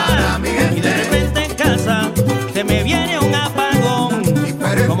parranda. Y de repente en casa se me viene un apagón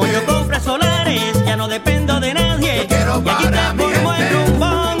diferente. Como yo compro solares ya no dependo de nadie. Y aquí está como el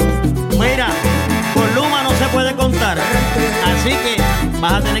rumbón. Mira, con Luma no se puede contar, así que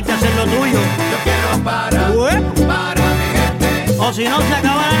vas a tener que hacer lo tuyo. Yo quiero para mi gente. O si no se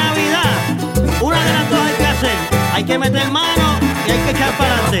acaba la Navidad. Una de las dos hay que hacer. Hay que meter mano y hay que echar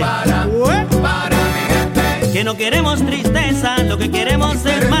para adelante. Que no queremos tristeza, lo que queremos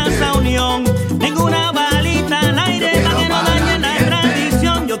es más unión. Ninguna balita al aire para que no dañen la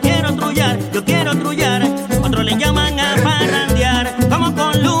tradición. Yo quiero trullar, otros le llaman a parrandear. Como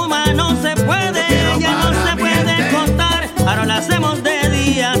con Luma no se puede, ya no se puede contar. Ahora lo hacemos de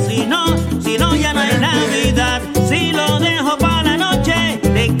día, si no ya no hay Navidad. Si lo dejo para la noche,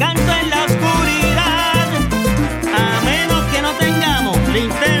 te canto en la oscuridad. A menos que no tengamos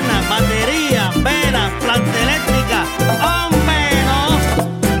linterna, batería, velas, planta eléctrica. ¡Hombre, no!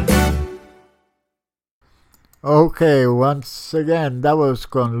 Okay, once again, that was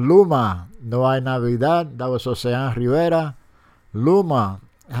con Luma, No Hay Navidad. That was Ocean Rivera. Luma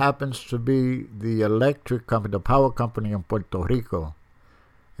happens to be the electric company, the power company in Puerto Rico.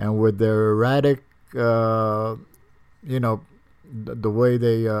 And with their erratic, the way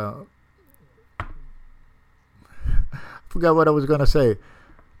they, I forgot what I was going to say.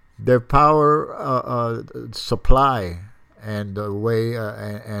 Their power supply and the way,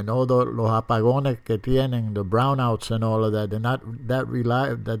 and all los apagones que tienen, the brownouts and all of that, they're not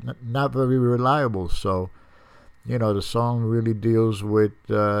not very reliable. So, the song really deals with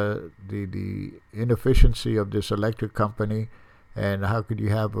the inefficiency of this electric company, and how could you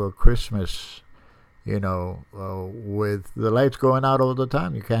have a Christmas, with the lights going out all the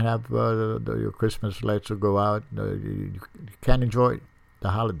time? You can't have your Christmas lights will go out. You can't enjoy the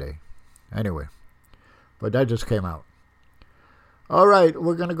holiday. Anyway, but that just came out. All right,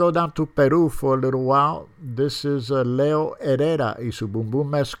 we're going to go down to Peru for a little while. This is Leo Herrera y su Bum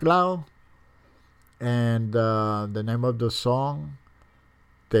Bum Mezclado. And the name of the song,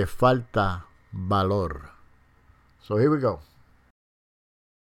 Te Falta Valor. So here we go.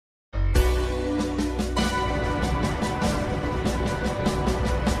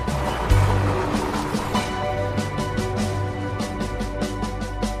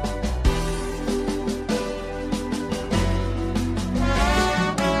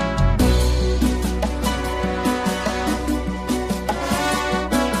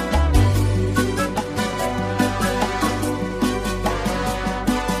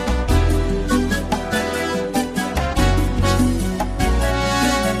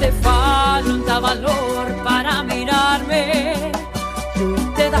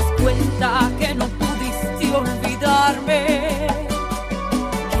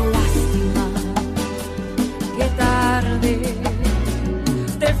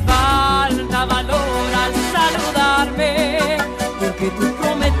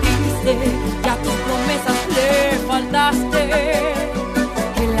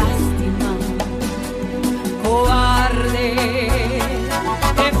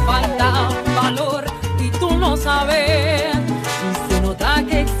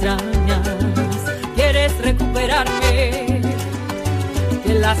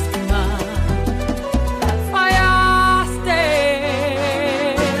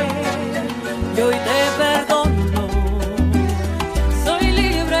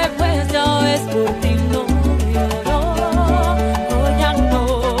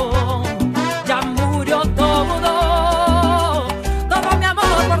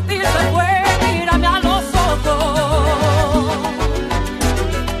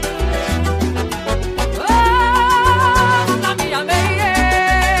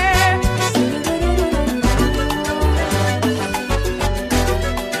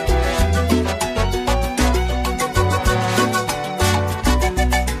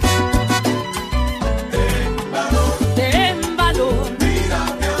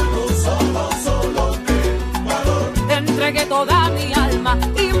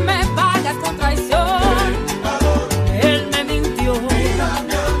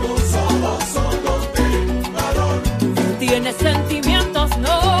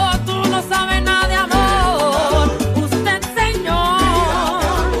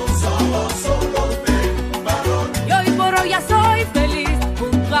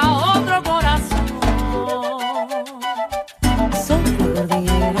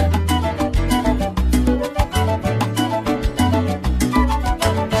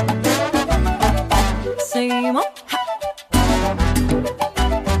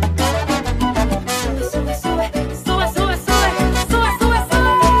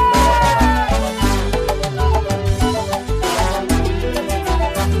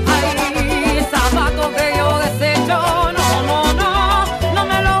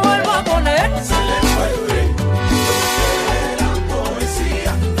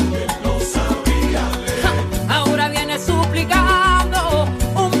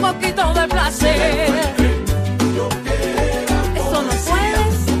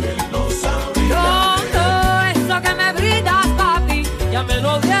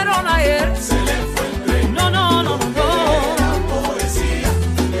 dieron ayer. Se le fue el tren. No, no, no, no, no. Era poesía,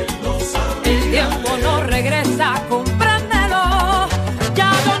 él lo sabe. El tiempo no regresa, compréndelo.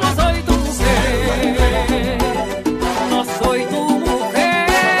 Ya yo no soy tu mujer. No soy tu mujer.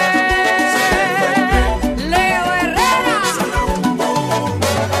 Leo Herrera.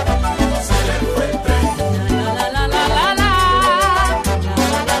 Se le fue el tren. La la la la la. La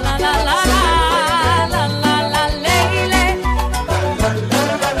la la la la. La la la Leile.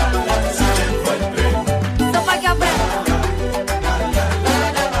 Se le fue el tren. Esto pa' que aprenda.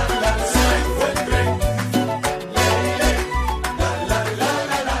 Se le fue el tren.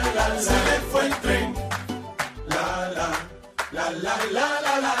 Se le fue el tren. La la la la la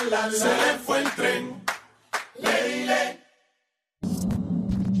la la la. Se le fue el tren. Leile.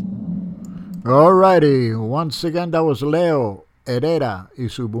 Alrighty, once again that was Leo Herrera y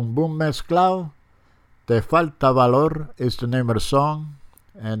su Boom Boom mezclado. Te Falta Valor is the name of the song,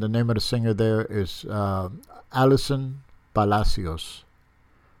 and the name of the singer there is Alison Palacios.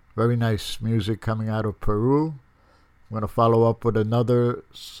 Very nice music coming out of Peru. I'm going to follow up with another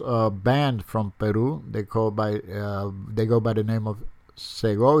band from Peru. They go by the name of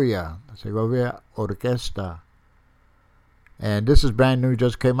Segovia Orquesta. And this is brand new,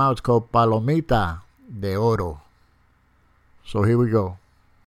 just came out. It's called Palomita de Oro. So here we go.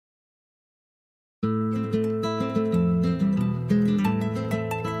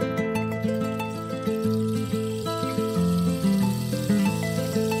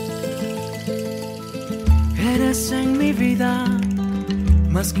 Eres en mi vida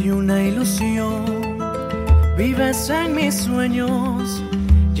más que una ilusión. Vives en mis sueños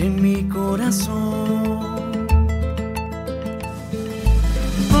y en mi corazón.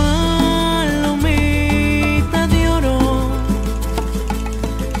 Palomita de oro,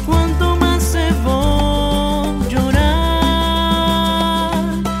 cuánto más debo llorar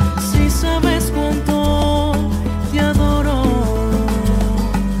si sabes cuánto te adoro.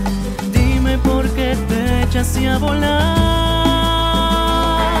 Dime por qué te echas a volar.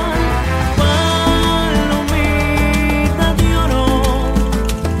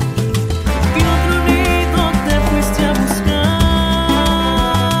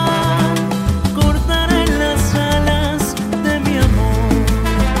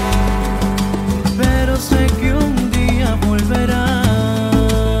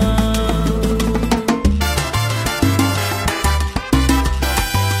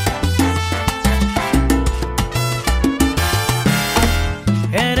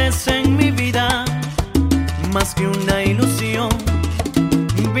 Más que una ilusión,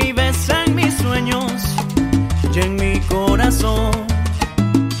 vives en mis sueños y en mi corazón.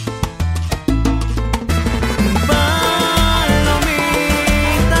 Palomita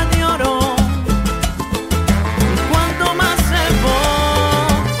de oro, cuánto más debo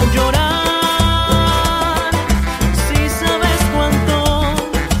llorar si sabes cuánto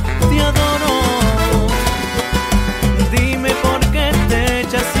te adoro. Dime por qué te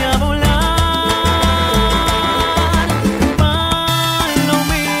echas a volar.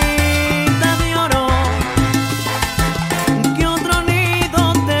 Palomita de oro, ¿qué otro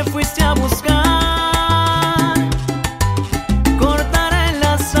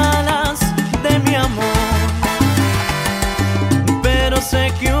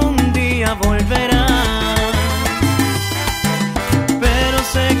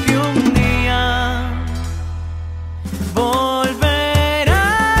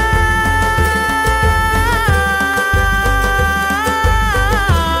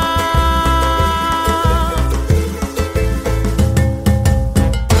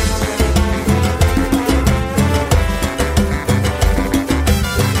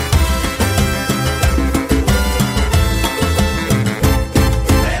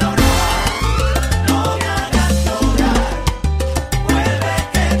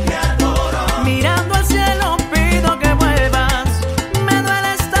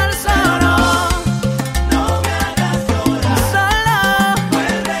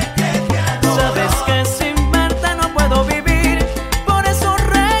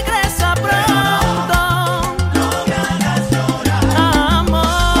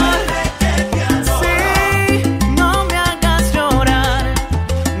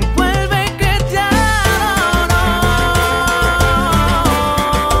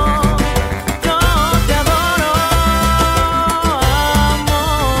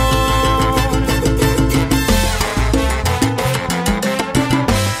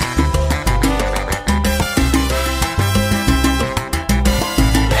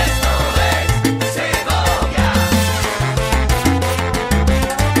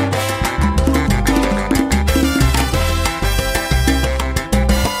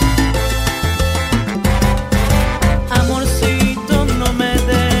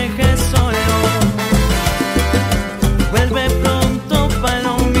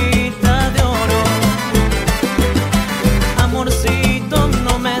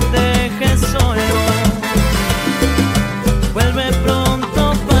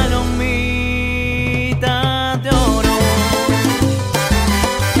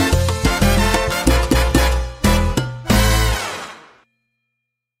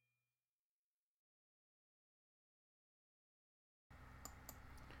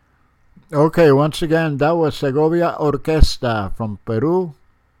Okay, once again, that was Segovia Orquesta from Peru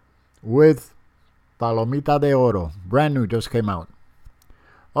with Palomita de Oro. Brand new, just came out.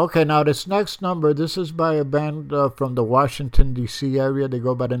 Okay, now this next number, this is by a band from the Washington, D.C. area. They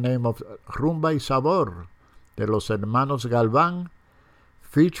go by the name of Rumba y Sabor de los Hermanos Galván,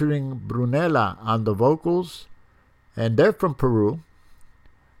 featuring Brunella on the vocals. And they're from Peru.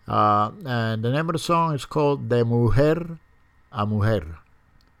 And the name of the song is called De Mujer a Mujer.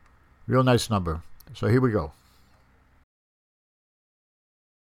 Real nice number. So here we go.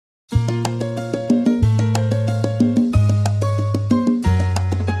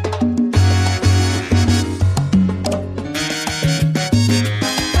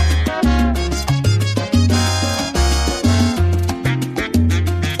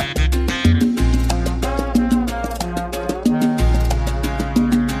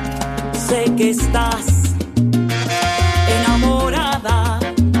 Sé que estás enamorada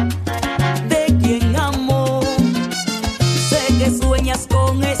de quien amo. Sé que sueñas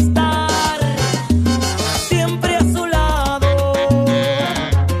con estar siempre a su lado.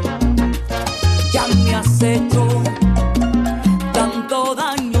 Ya me has hecho tanto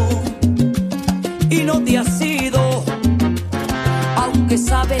daño y no te has ido, aunque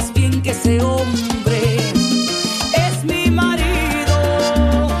sabes bien que ese hombre es mi marido.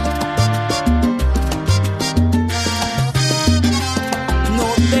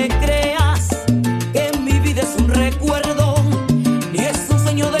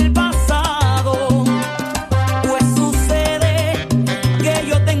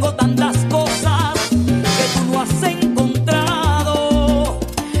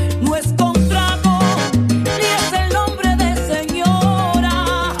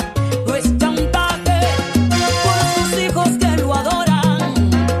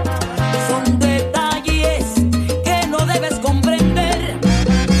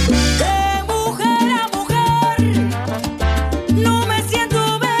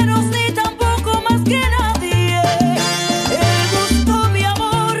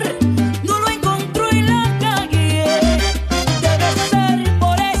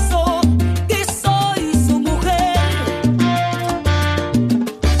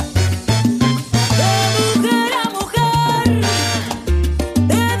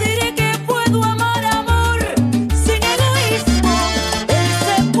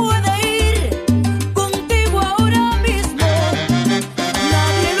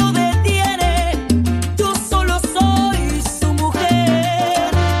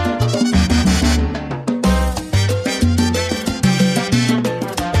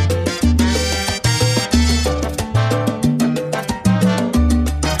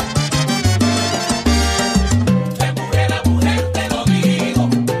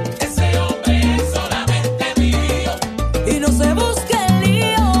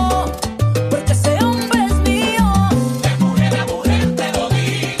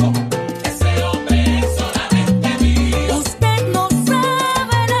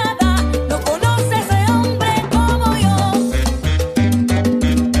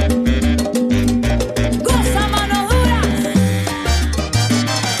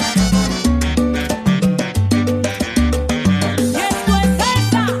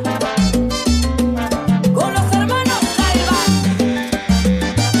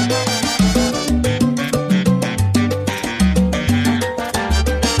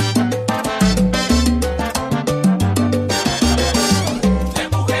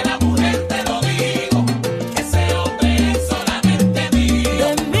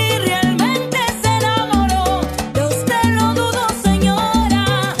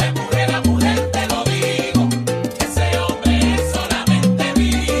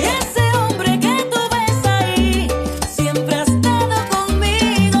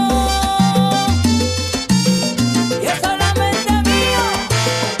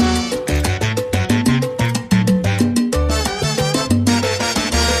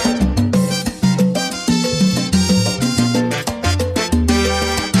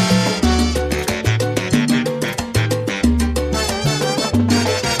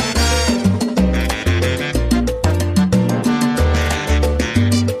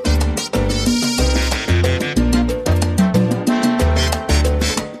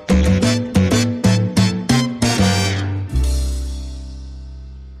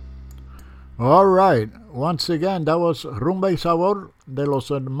 All right. Once again, that was Rumba y Sabor de los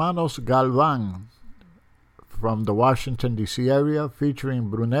Hermanos Galván from the Washington, D.C. area,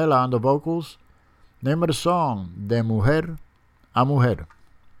 featuring Brunella on the vocals. Name of the song, De Mujer a Mujer.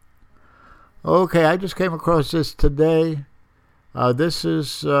 Okay, I just came across this today. This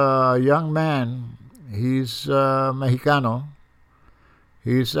is a young man. He's Mexicano.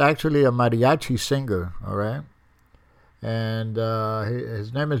 He's actually a mariachi singer, all right? And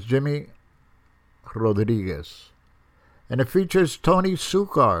his name is Jimmy Rodriguez. And it features Tony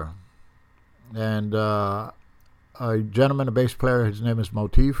Sucar and a gentleman, a bass player. His name is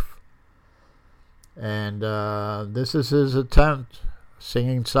Motif. And this is his attempt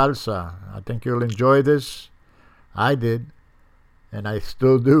singing salsa. I think you'll enjoy this. I did, and I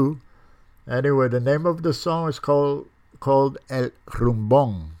still do. Anyway, the name of the song is called El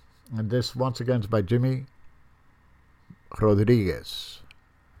Rumbón. And this, once again, is by Jimmy Rodriguez.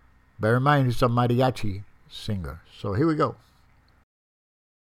 Bear in mind, he's a mariachi singer. So here we go.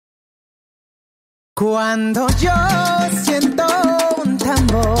 Cuando yo siento un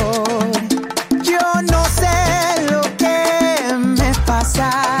tambor, yo no sé lo que me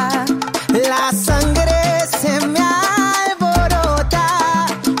pasa. La sangre se me alborota.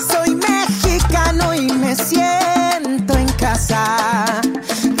 Soy mexicano y me siento en casa.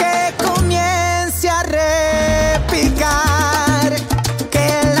 Que comience a repicar,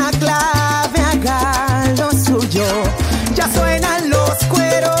 que la clave haga lo suyo. Ya suenan los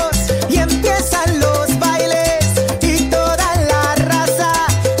cueros y empiezan los bailes y toda la raza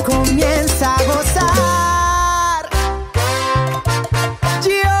comienza a gozar.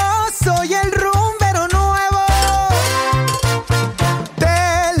 Yo soy el rumbero nuevo,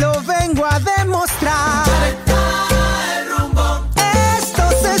 te lo vengo a demostrar. Esto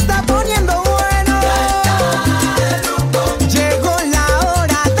se está poniendo bueno. Llegó la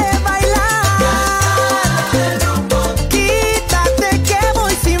hora de bailar. Quítate que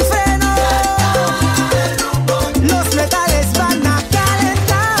voy sin freno. Los metales van a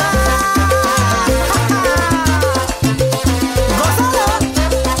calentar. Gózalo.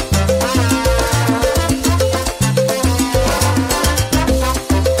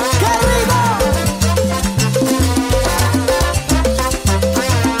 ¡Qué rico!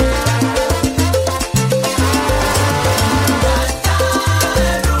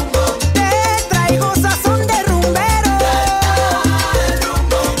 Te traigo sazón de rumbero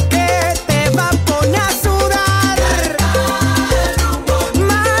que te va a poner a sudar.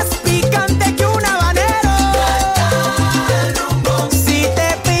 Más picante que un habanero. Si te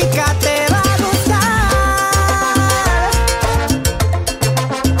pica te va a gustar.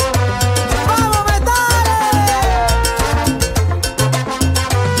 ¡Vamos, metales!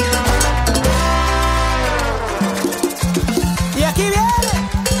 Y aquí viene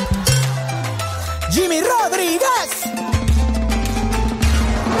Jimmy Rodriguez.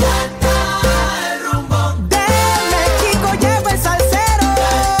 De México lleva el salsero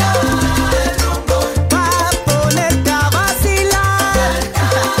pa' ponerte a vacilar.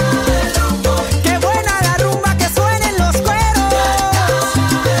 Qué buena la rumba que suena en los cueros.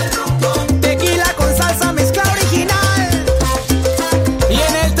 Tequila con salsa mezcla original. Y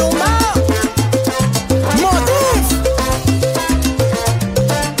en el tumbao, Motif.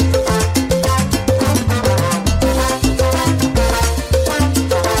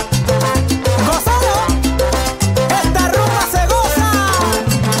 Gózalo, esta rumba se goza.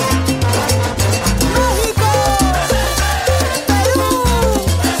 México, Perú,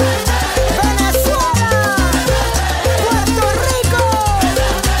 Venezuela, Puerto Rico,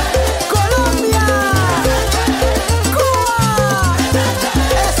 Colombia, Cuba,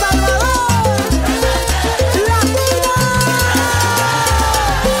 El Salvador, Latina.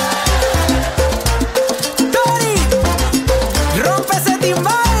 Tori, rompe ese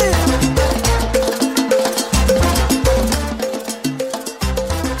timbal.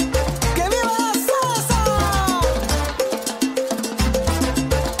 ¡Que viva la salsa!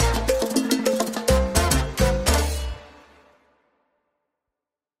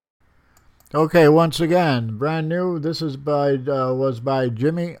 Okay, once again, brand new. This is was by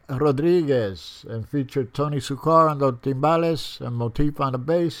Jimmy Rodriguez and featured Tony Sucar on the timbales and Motif on the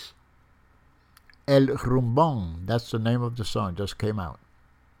bass. El Rumbón, that's the name of the song, just came out.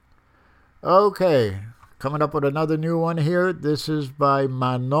 Okay, coming up with another new one here. This is by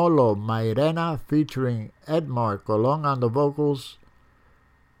Manolo Mairena featuring Edmar Colón on the vocals.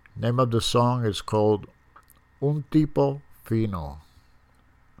 Name of the song is called Un Tipo Fino.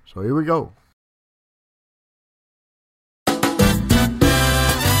 So here we go.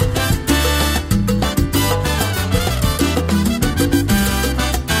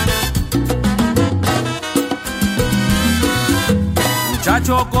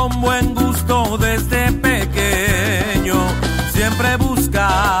 Muchacho con buen gusto desde pequeño, siempre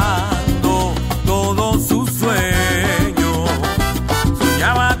buscando todos sus sueños.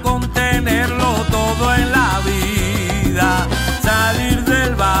 Soñaba con tenerlo todo en la vida, salir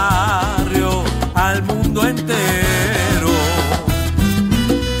del barrio al mundo entero.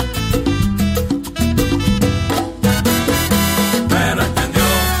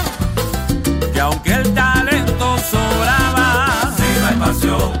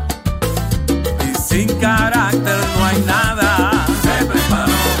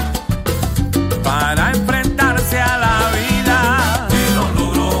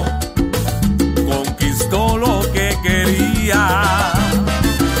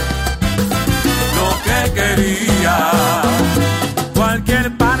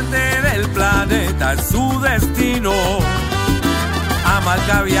 Ama el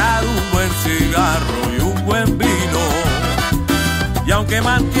caviar, un buen cigarro y un buen vino. Y aunque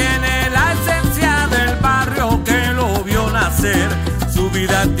mantiene la esencia del barrio que lo vio nacer, su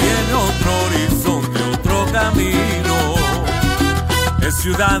vida tiene otro horizonte, otro camino. Es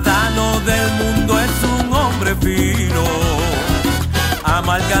ciudadano del mundo, es un hombre fino.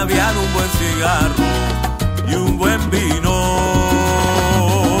 Ama el caviar, un buen cigarro y un buen vino.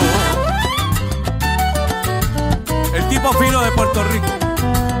 El tipo fino de Puerto Rico,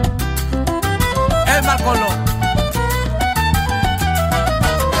 el Marcolón.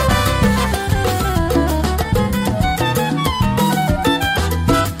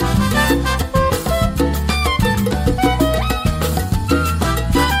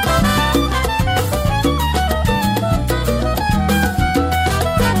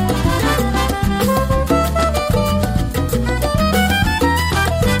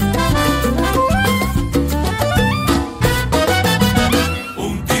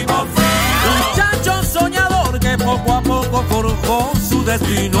 Forjó su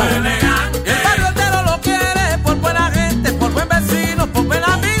destino. El barrio entero lo quiere por buena gente, por buen vecino, por buen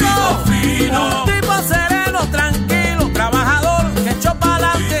amigo. Un tipo sereno, tranquilo, trabajador, que echó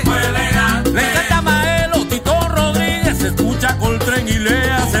pa'lante. Le encanta Maelo, Tito Rodríguez, escucha Coltrane y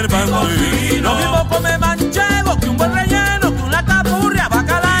lea Cervantes. Lo mismo come manchego que un buen relleno, que una capurria,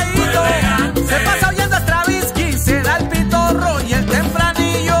 bacalaíto. Se pasa oyendo a Stravinsky, se da el pitorro y el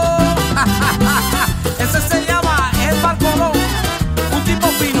tempranillo. Ese se llama el Marcolón, un tipo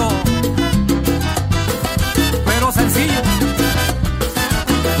fino, pero sencillo.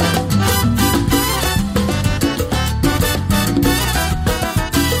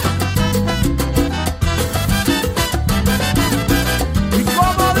 Y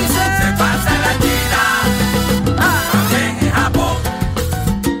como dice, se pasa en la China, también en Japón,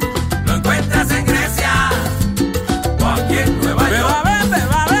 lo encuentras en Grecia o aquí en Nueva York.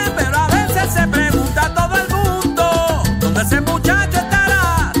 Pero a veces se pregunta todo el mundo, ¿dónde ese muchacho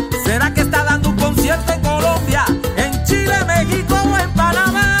estará? ¿Será que está dando un concierto en Colombia, en Chile, México o en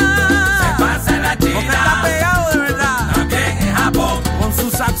Panamá? Se pasa en la China, porque está pegado de verdad, también en Japón, con su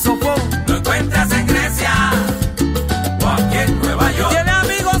saxofón. Lo encuentras en Grecia o aquí en Nueva York. Tiene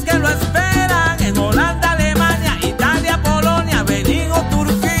amigos que lo esperan en Holanda, Alemania, Italia, Polonia, Benín o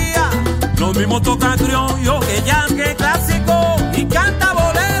Turquía. Lo mismo toca criollo que jazz, que clásico, y canta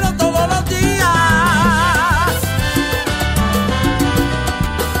bolero todos los días.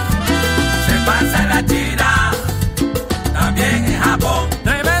 Se pasa en la China, también en Japón.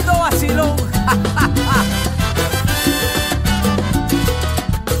 Tremendo vacilón.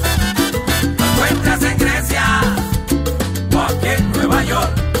 Lo encuentras en Grecia o aquí en Nueva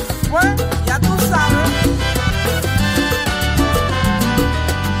York. Pues ya tú sabes.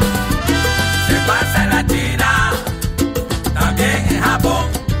 Se pasa en la China, también en Japón.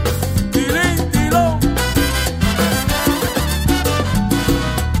 Tilín, tilón.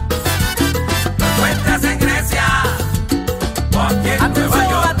 Lo encuentras en Grecia o aquí en Nueva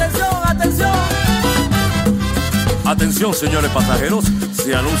York. Atención. Atención, señores pasajeros,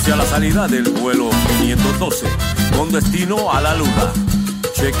 se anuncia la salida del vuelo 512 con destino a la Luna.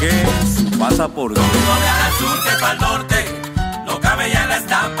 Chequeen su pasaporte. Conmigo viaja al sur que para el norte, no cabe ya en la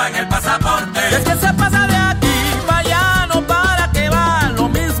estampa en el pasaporte. Es que se pasa de aquí para allá, no para que va, lo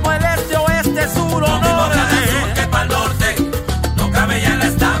mismo el este, oeste, sur o norte. Conmigo viaja al sur que para el norte, no cabe ya en la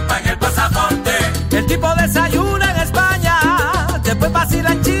estampa en el pasaporte. El tipo desayuna en España, después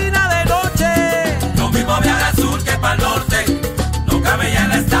vacila en China de noche. Lo mismo viaja al sur que para el norte, no cabe ya en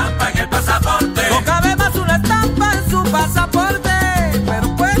la estampa en el pasaporte. No cabe más una estampa en su pasaporte,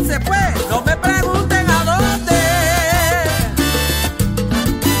 pero pues se fue, no me pregunten a dónde.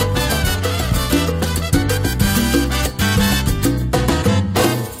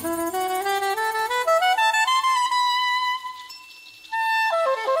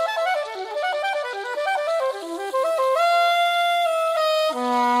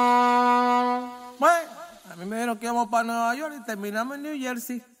 Bueno, a mí me dijeron que íbamos para Nueva York y terminamos en New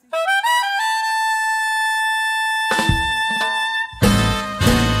Jersey.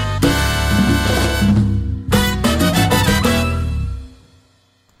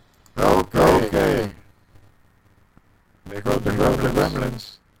 Okay. They got the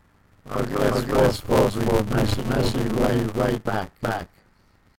gremlins. Let's pause for Messi right back.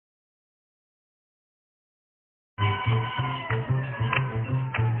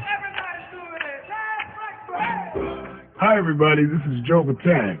 Hi, everybody. This is Joe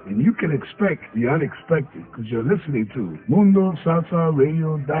Bataan, and you can expect the unexpected because you're listening to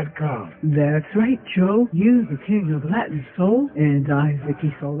MundoSalsaRadio.com. That's right, Joe. You, the king of Latin soul, and I,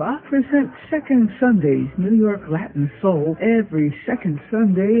 Vicky Sola, present Second Sundays, New York Latin Soul, every second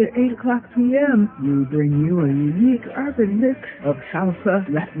Sunday at 8 o'clock p.m. We bring you a unique urban mix of salsa,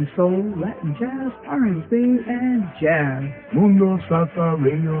 Latin soul, Latin jazz, R&B, and jazz.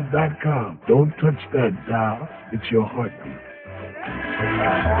 MundoSalsaRadio.com. Don't touch that dial. It's your heartbeat.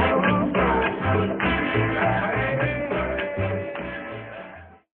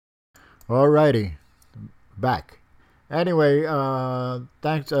 Alrighty, back. Anyway,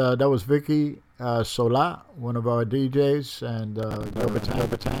 thanks. That was Vicky Sola, one of our DJs, and Joe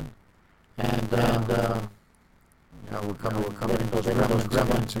Bataan. And we're coming those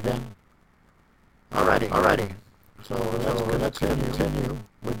gremlins again. Alrighty. So let's continue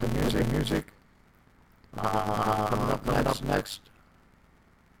with the music. Coming up next,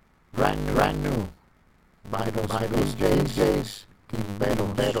 brand new by those DJs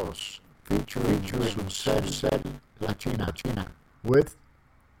Quimberos featuring Salsa La China with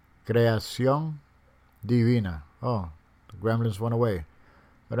Creación Divina. Oh, the gremlins went away.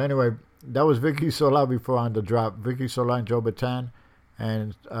 But anyway, that was Vicky Sola before on the drop. Vicky Sola and Joe Bataan.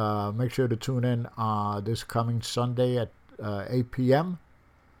 And make sure to tune in this coming Sunday at 8 p.m.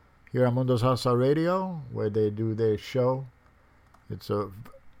 here on Mundo Salsa Radio, where they do their show. It's a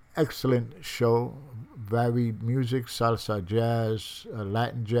excellent show. Varied music, salsa, jazz,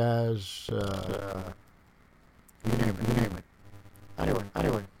 Latin jazz, you name it. Anyway.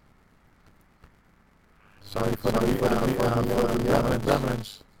 Sorry for the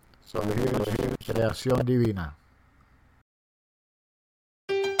gremlins. So here's Creación Divina.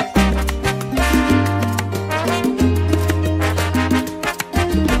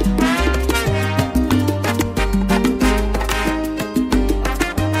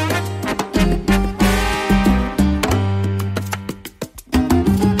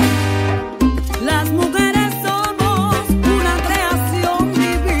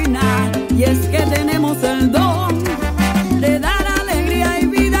 El don de dar alegría y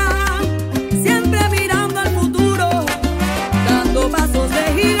vida, siempre mirando al futuro, dando pasos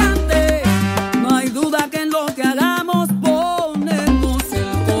de gigante. No hay duda que en lo que hagamos ponemos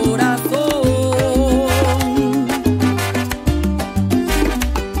el corazón.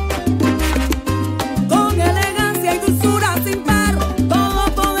 Con elegancia y dulzura sin par,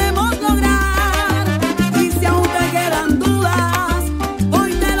 todo podemos lograr. Y si aún te quedan dudas,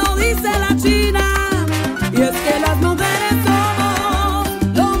 hoy te lo dice la China. Y es que las mujeres somos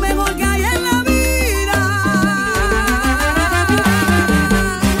lo mejor que hay en la vida.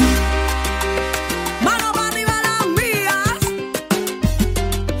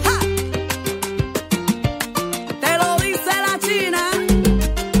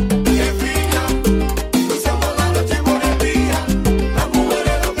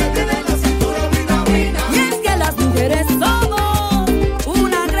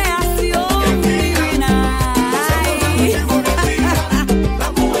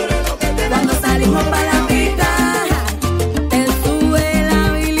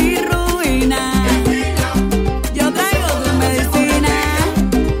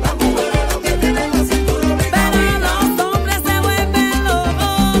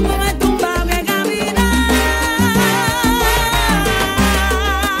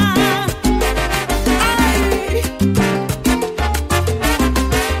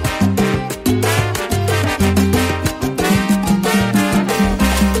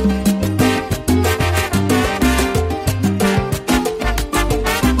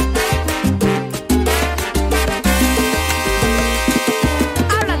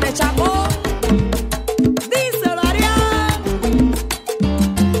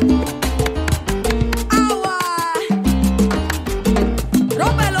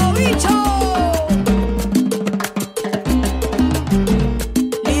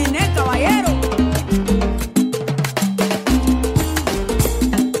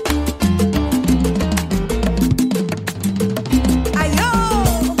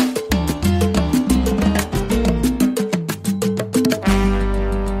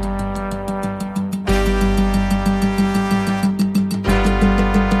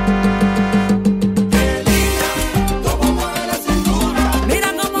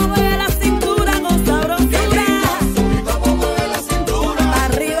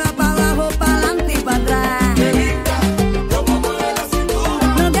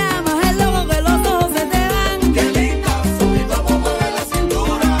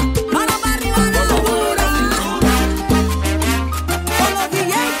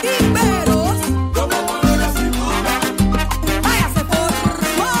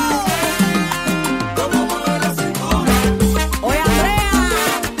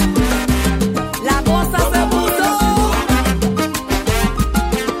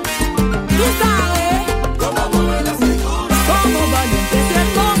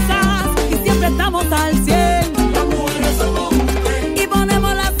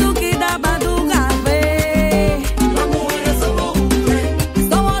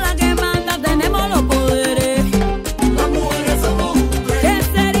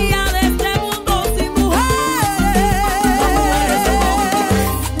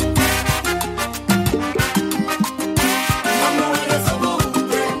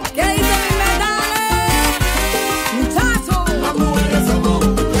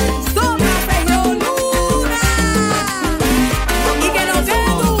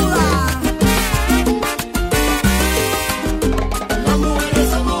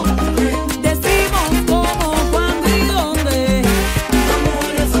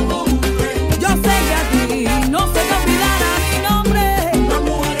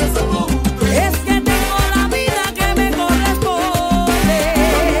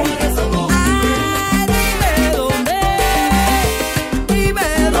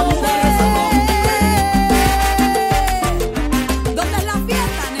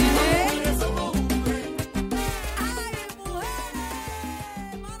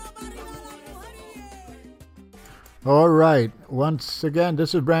 All right. Once again,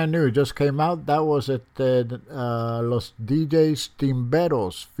 this is brand new. It just came out. That was at Los DJs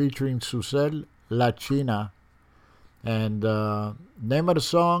Timberos featuring Susel La China. And name of the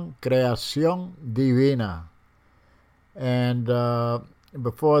song, Creación Divina. And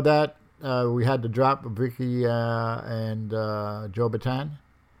before that, we had the drop of Vicky and Joe Bataan.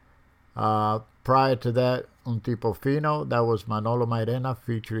 Prior to that, Un Tipo Fino. That was Manolo Mairena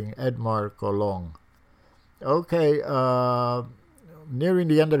featuring Edmar Colón. Okay, nearing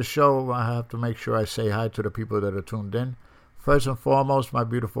the end of the show, I have to make sure I say hi to the people that are tuned in. First and foremost, my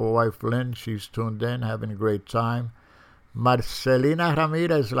beautiful wife, Lynn. She's tuned in, having a great time. Marcelina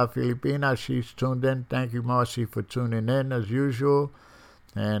Ramirez, La Filipina, she's tuned in. Thank you, Marcy, for tuning in, as usual.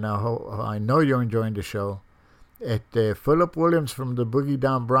 And I know you're enjoying the show. Philip Williams from the Boogie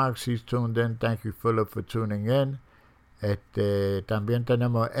Down Bronx, he's tuned in. Thank you, Philip, for tuning in. También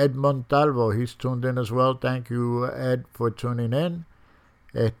tenemos Ed Montalvo, he's tuned in as well. Thank you, Ed, for tuning in.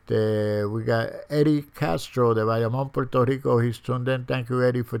 We got Eddie Castro de Bayamón, Puerto Rico, he's tuned in. Thank you,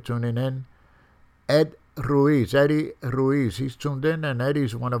 Eddie, for tuning in. Eddie Ruiz, he's tuned in, and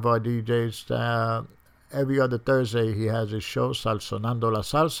Eddie's one of our DJs. Every other Thursday, he has his show, Salsonando la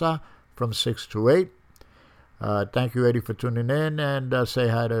Salsa, from 6 to 8. Thank you, Eddie, for tuning in, and say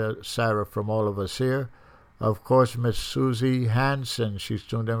hi to Sarah from all of us here. Of course, Miss Susie Hansen, she's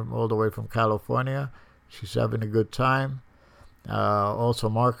tuned in all the way from California. She's having a good time. Also,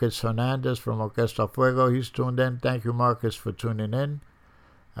 Marcus Hernandez from Orquesta Fuego, he's tuned in. Thank you, Marcus, for tuning in.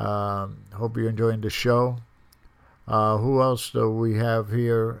 Hope you're enjoying the show. Who else do we have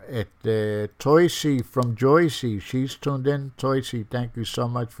here? Toysy from Joycey, she's tuned in. Toysy, thank you so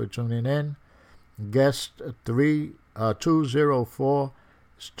much for tuning in. Guest 204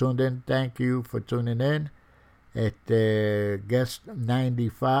 is tuned in. Thank you for tuning in. Guest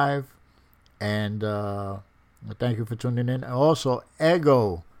 95, and thank you for tuning in. Also,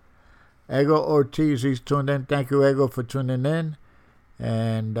 Ego Ortiz, he's tuned in. Thank you, Ego, for tuning in,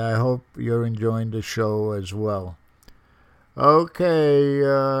 and I hope you're enjoying the show as well. Okay,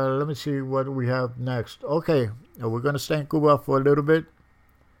 let me see what we have next. Okay, we're going to stay in Cuba for a little bit.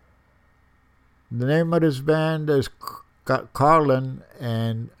 The name of this band is Carlin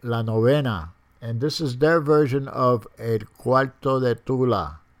and La Novena. And this is their version of El Cuarto de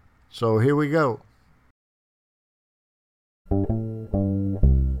Tula. So here we go.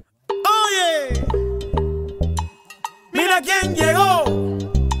 Oye, mira quién llegó.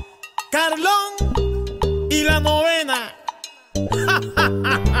 Carlón y La Novena.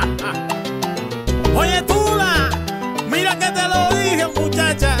 Oye, Tula, mira que te lo dije,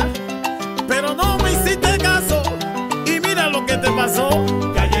 muchacha, pero no me hiciste caso. Y mira lo que te pasó.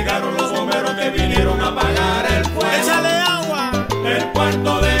 Ya llegaron los bomberos que vinieron a apagar el fuego. Échale agua. El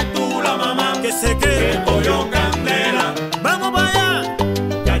cuarto de Tula, mamá, que se quede, que cogió candela. Vamos para allá.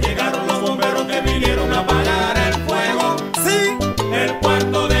 Ya llegaron los bomberos que vinieron a apagar el fuego. Sí. El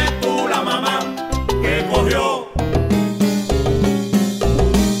cuarto de Tula, mamá, que cogió.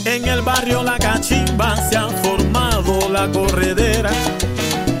 En el barrio La Cachimba se ha formado la corredera.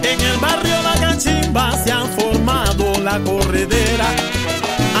 En el barrio La Cachimba se ha formado la corredera.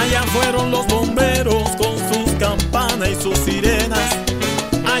 Allá fueron los bomberos con sus campanas y sus sirenas.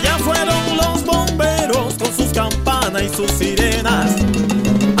 Allá fueron los bomberos con sus campanas y sus sirenas.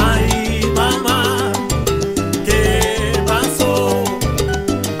 Ay, mamá, ¿qué pasó?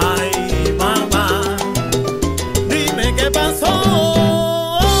 Ay, mamá, dime qué pasó.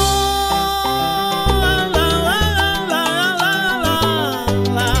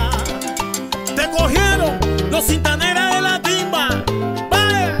 Te cogieron los cintaneras de la timba.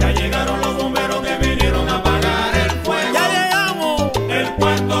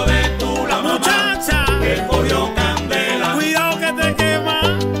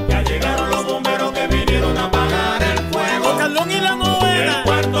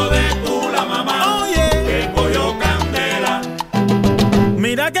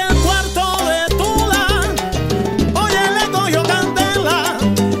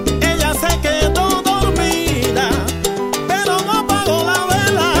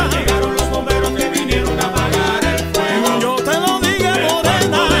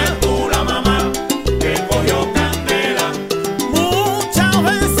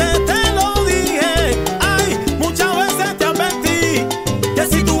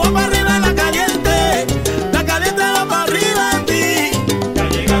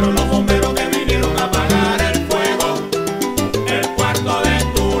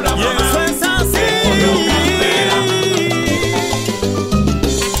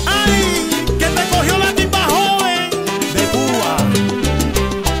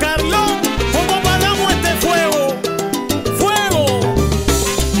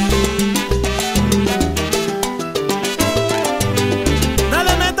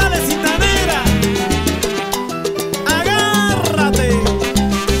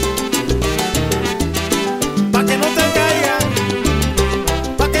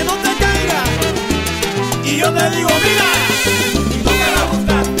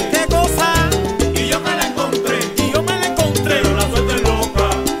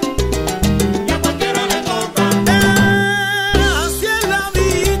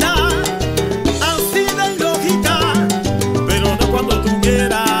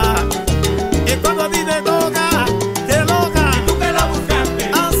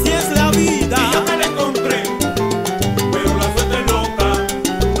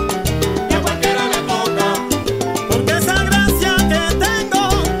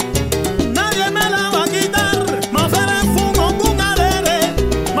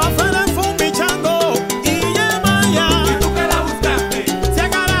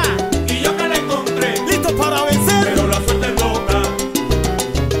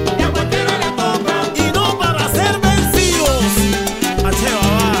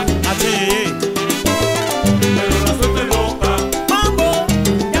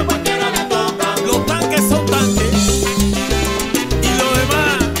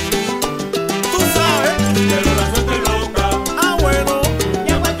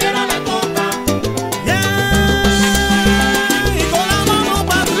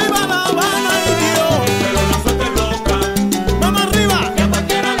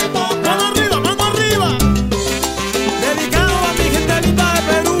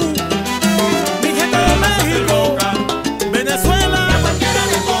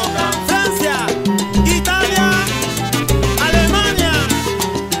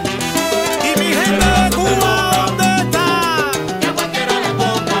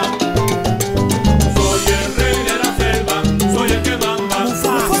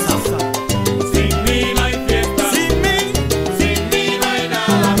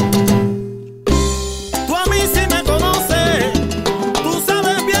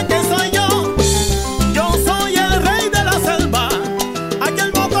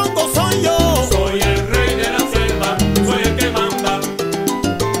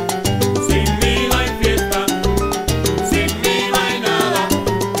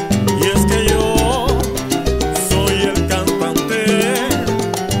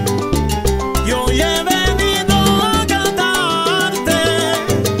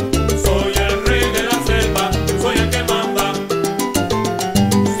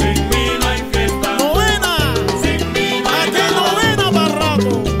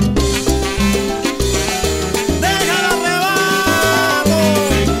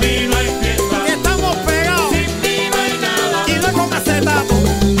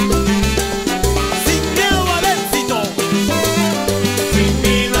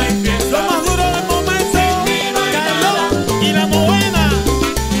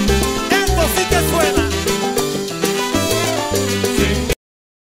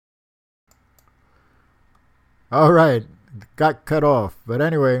 All right, got cut off. But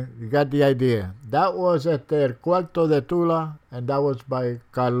anyway, you got the idea. That was El Cuarto de Tula, and that was by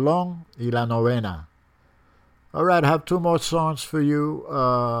Carlón y La Novena. All right, I have two more songs for you.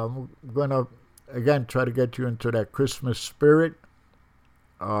 I'm going to, again, try to get you into that Christmas spirit.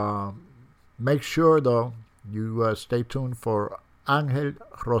 Make sure, though, you stay tuned for Ángel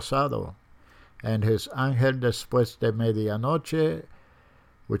Rosado and his Ángel Después de Medianoche,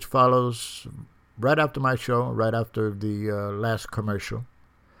 which follows right after my show, right after the last commercial.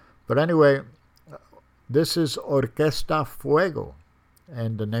 But anyway, this is Orquesta Fuego,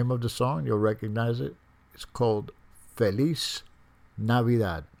 and the name of the song, you'll recognize it. It's called Feliz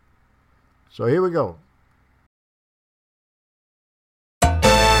Navidad. So here we go.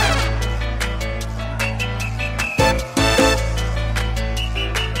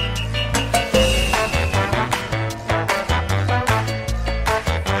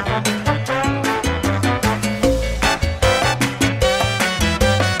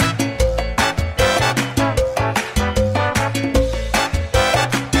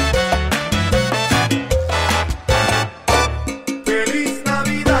 Feliz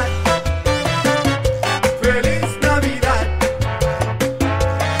Navidad, feliz Navidad,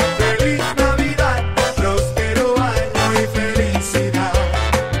 feliz Navidad, próspero año y felicidad.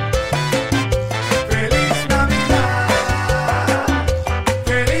 Feliz Navidad,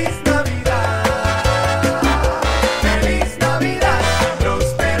 feliz Navidad, feliz Navidad,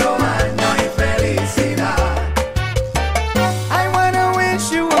 próspero año y felicidad. I wanna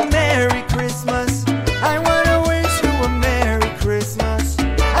wish you a Merry Christmas. I wanna wish you a Merry Christmas.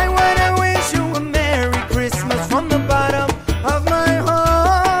 I wanna wish you a Merry Christmas from the bottom of my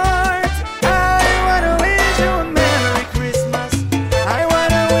heart. I wanna wish you a Merry Christmas. I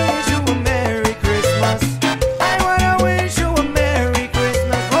wanna wish you a Merry Christmas. I wanna wish you a Merry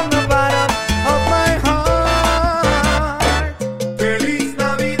Christmas from the bottom of my heart. Feliz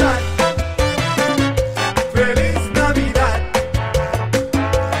Navidad, feliz Navidad,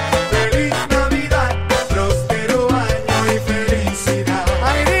 feliz Navidad, próspero año y felicidad.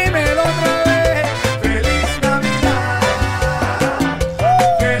 Ay, dímelo otra vez. Feliz Navidad,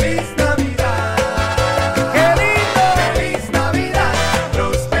 feliz Navidad, qué lindo. Feliz Navidad,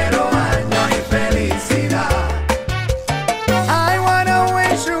 próspero año y felicidad. I wanna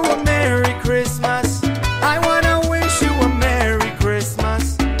wish you a Merry Christmas. I wanna wish you a Merry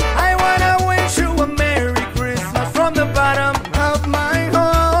Christmas. I wanna wish you a Merry Christmas from the bottom of my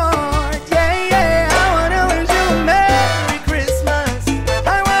heart. Yeah, yeah. I wanna wish you a Merry Christmas.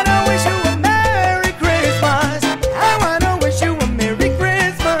 I wanna wish you a Merry Christmas. I wanna wish you a Merry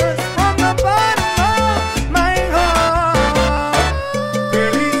Christmas from the bottom of my heart.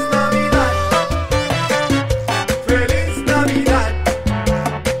 Feliz Navidad, feliz Navidad,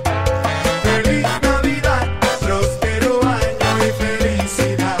 feliz Navidad, próspero año y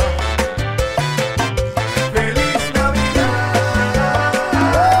felicidad. Feliz Navidad,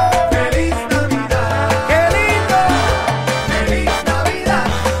 feliz Navidad, qué lindo. Feliz Navidad,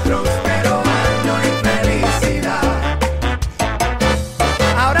 próspero año y felicidad.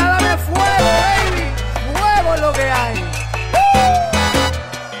 Ahora dame fuego, baby. Fuego es lo que hay.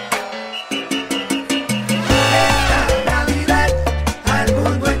 Esta Navidad al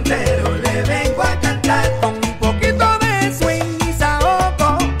mundo entero le vengo a cantar con un poquito de swing y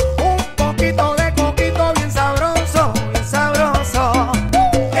saoco, un poquito de coquito bien sabroso, bien sabroso.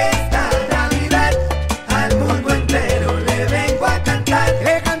 Esta Navidad al mundo entero le vengo a cantar.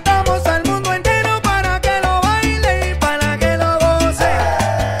 Le cantamos al mundo entero para que lo baile y para que lo goce.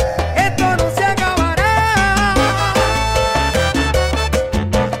 Esto no se acabará.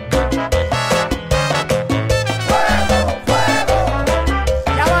 Fuego, fuego.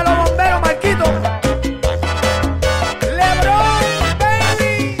 Llama a los bomberos, Marquito. Lebron,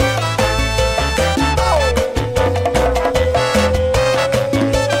 baby. Oh.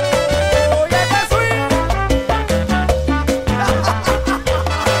 Oye, qué swing.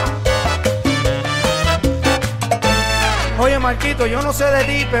 Oye, Marquito, yo no sé de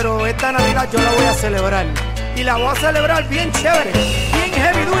ti, pero esta Navidad yo la voy a celebrar. Y la voy a celebrar bien chévere, bien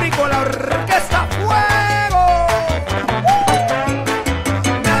heavy duty con la Orquesta Fuego.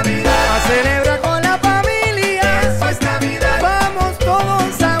 Navidad. A celebrar con la familia. Eso es Navidad. Vamos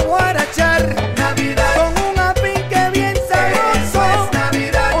todos a guarachar. Navidad. Con un pique bien sabroso. Eso es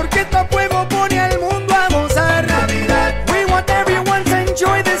Navidad. Orquesta Fuego pone al mundo a gozar. Navidad. We want everyone to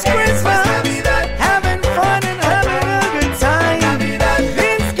enjoy this Christmas. Navidad. Having fun and having a good time. Navidad.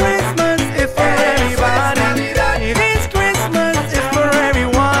 This Christmas is for everybody. Navidad. This Christmas is for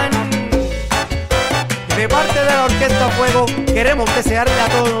everyone. De parte de la Orquesta Fuego, queremos desearle a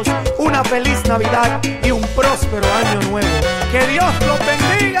todos un una feliz Navidad y un próspero año nuevo. ¡Que Dios los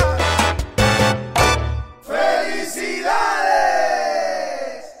bendiga!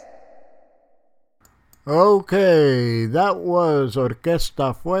 Okay, that was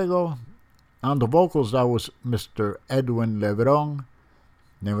Orquesta Fuego. On the vocals, that was Mr. Edwin Lebron.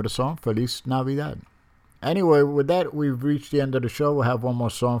 Name of the song, Feliz Navidad. Anyway, with that, we've reached the end of the show. We'll have one more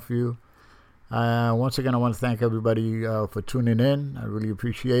song for you. Once again, I want to thank everybody for tuning in. I really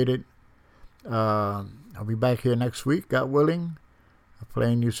appreciate it. I'll be back here next week, God willing,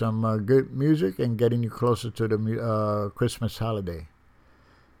 playing you some good music and getting you closer to the Christmas holiday.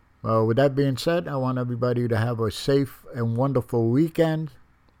 Well, with that being said, I want everybody to have a safe and wonderful weekend.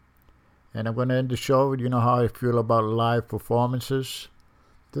 And I'm going to end the show. You know how I feel about live performances.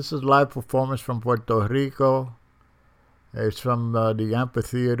 This is a live performance from Puerto Rico. It's from the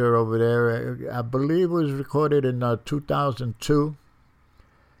amphitheater over there. I believe it was recorded in 2002.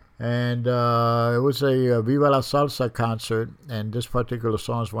 And it was a Viva la Salsa concert. And this particular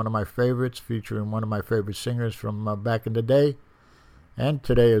song is one of my favorites, featuring one of my favorite singers from back in the day. And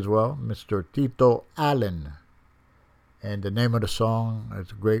today as well, Mr. Tito Allen. And the name of the song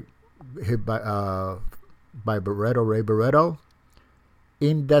is a great hit by Barreto, Ray Barreto,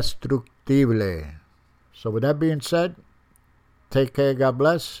 Indestructible. So with that being said, take care, God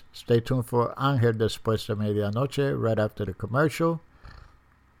bless. Stay tuned for Ángel Después de Medianoche, right after the commercial.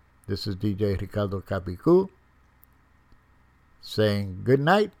 This is DJ Ricardo Capicu saying good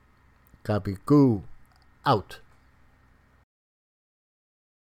night. Capicu out.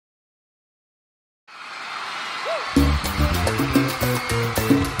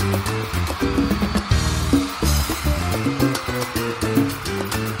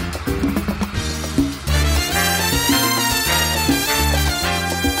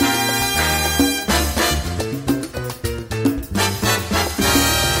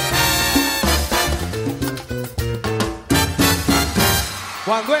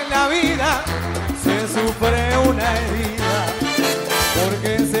 Cuando en la vida se sufre una herida,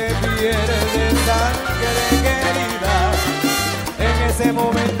 porque se pierde sangre querida, en ese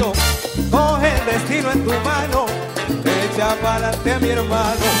momento coge el destino en tu mano, echa para adelante mi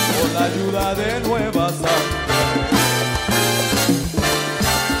hermano, con la ayuda de nueva sangre.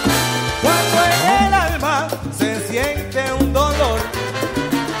 Cuando en el alma se siente un dolor,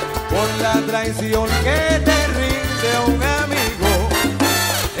 por la traición que te rinde un amigo,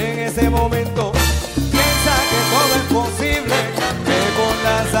 en ese momento piensa que todo es posible, que con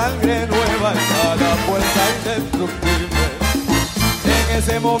la sangre nueva está la fuerza indestructible. En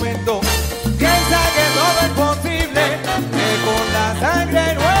ese momento piensa que todo es posible, que con la sangre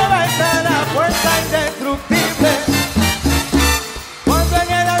nueva está la fuerza indestructible. Cuando en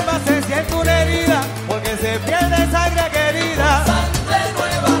el alma se siente una herida, porque se pierde sangre querida, sangre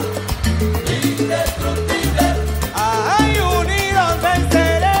nueva, indestructible. Ay, unidos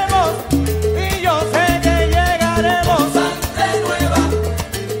venceremos, y yo sé que llegaremos. Sangre nueva,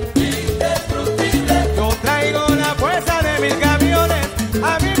 indestructible. Yo traigo la fuerza de mis camiones,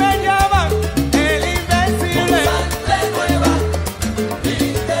 a mí me llaman el invencible. Sangre nueva,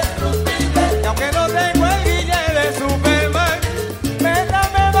 indestructible. Y aunque no tengo el guille de Superman,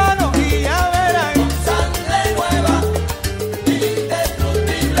 métame mano y ya verán. Sangre nueva,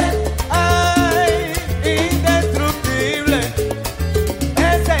 indestructible. Ay, indestructible.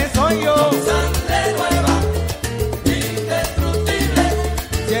 Ese soy yo. Sangre nueva, indestructible.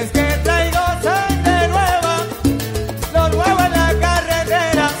 Si es que traigo sangre nueva, lo nuevo en la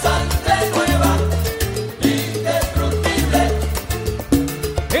carretera. Sangre nueva, indestructible.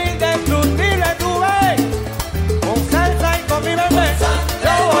 Indestructible tú ves, con salsa y con mi bebé.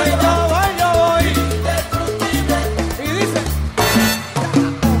 Yo voy, yo voy, yo voy. Indestructible. Y dice,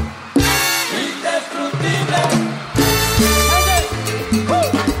 indestructible.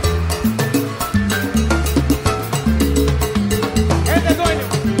 Este es dueño.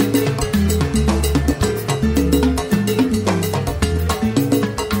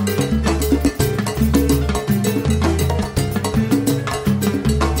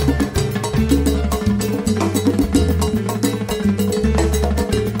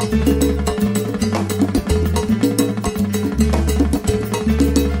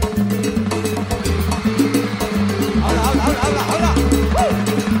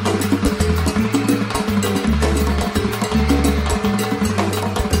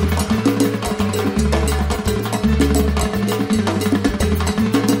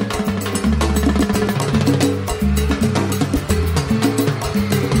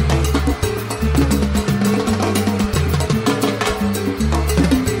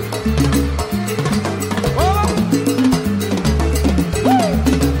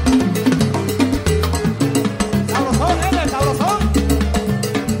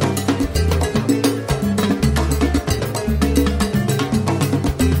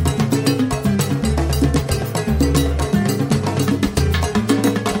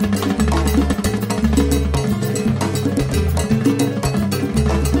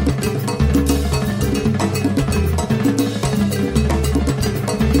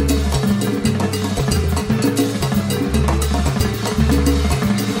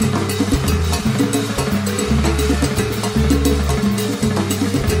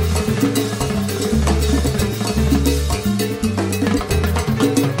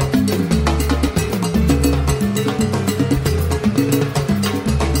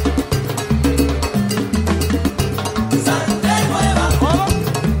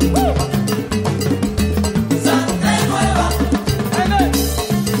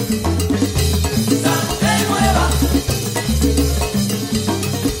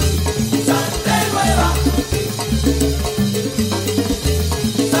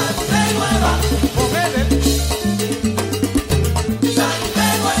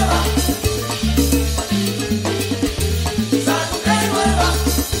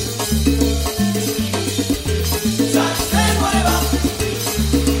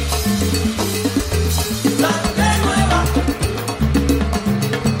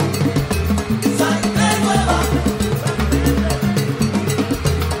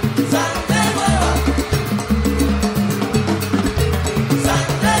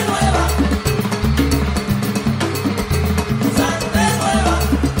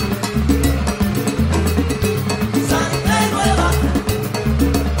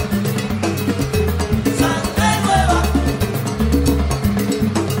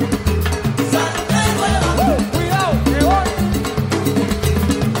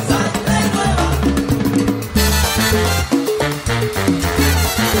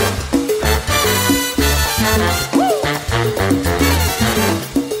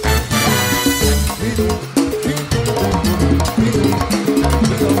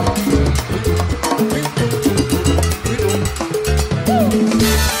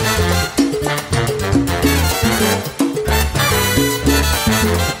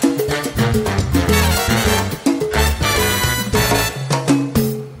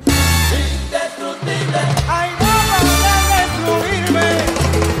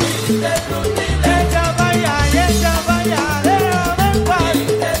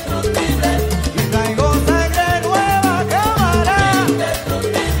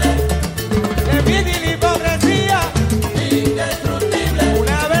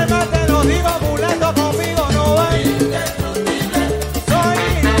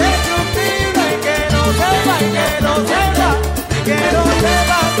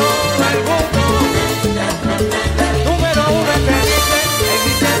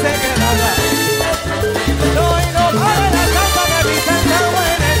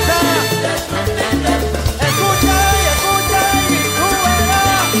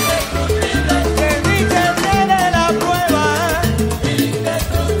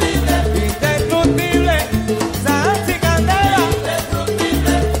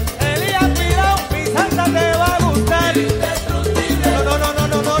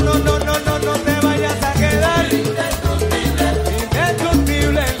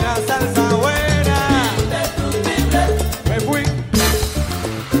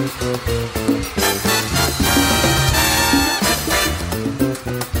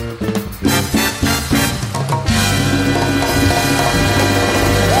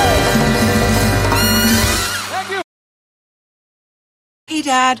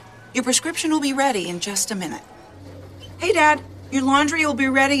 Dad. Your prescription will be ready in just a minute. Hey, Dad. Your laundry will be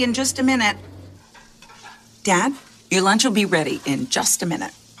ready in just a minute. Dad, your lunch will be ready in just a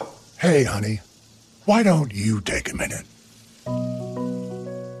minute. Hey, honey. Why don't you take a minute?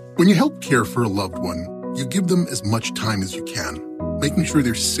 When you help care for a loved one, you give them as much time as you can, making sure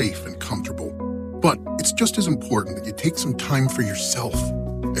they're safe and comfortable. But it's just as important that you take some time for yourself.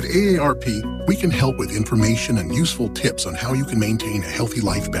 At AARP, we can help with information and useful tips on how you can maintain a healthy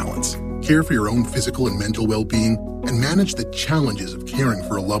life balance, care for your own physical and mental well-being, and manage the challenges of caring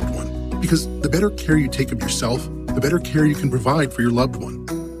for a loved one. Because the better care you take of yourself, the better care you can provide for your loved one.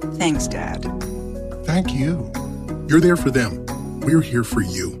 Thanks, Dad. Thank you. You're there for them. We're here for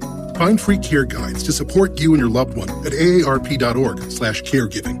you. Find free care guides to support you and your loved one at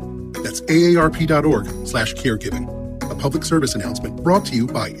aarp.org/caregiving. That's aarp.org/caregiving. A public service announcement brought to you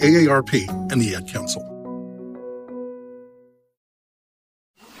by AARP and the Ad Council.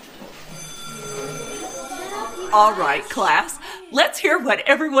 All right, class. Let's hear what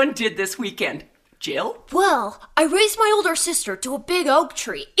everyone did this weekend. Jill? Well, I raised my older sister to a big oak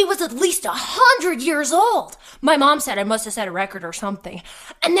tree. It was at least 100 years old. My mom said I must have set a record or something.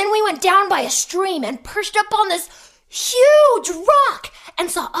 And then we went down by a stream and perched up on this huge rock and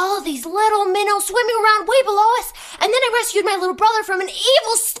saw all of these little minnows swimming around way below us. And then I rescued my little brother from an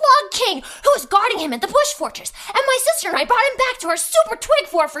evil slug king who was guarding him at the bush fortress. And my sister and I brought him back to our super twig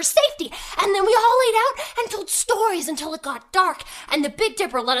fort for safety. And then we all laid out and told stories until it got dark. And the Big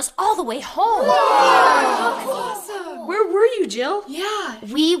Dipper led us all the way home. Wow. Awesome. Where were you, Jill? Yeah.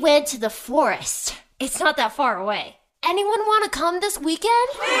 We went to the forest. It's not that far away. Anyone want to come this weekend?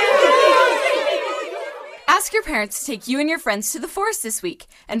 Ask your parents to take you and your friends to the forest this week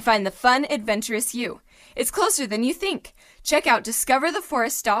and find the fun, adventurous you. It's closer than you think. Check out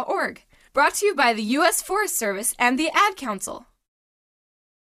discovertheforest.org. Brought to you by the U.S. Forest Service and the Ad Council.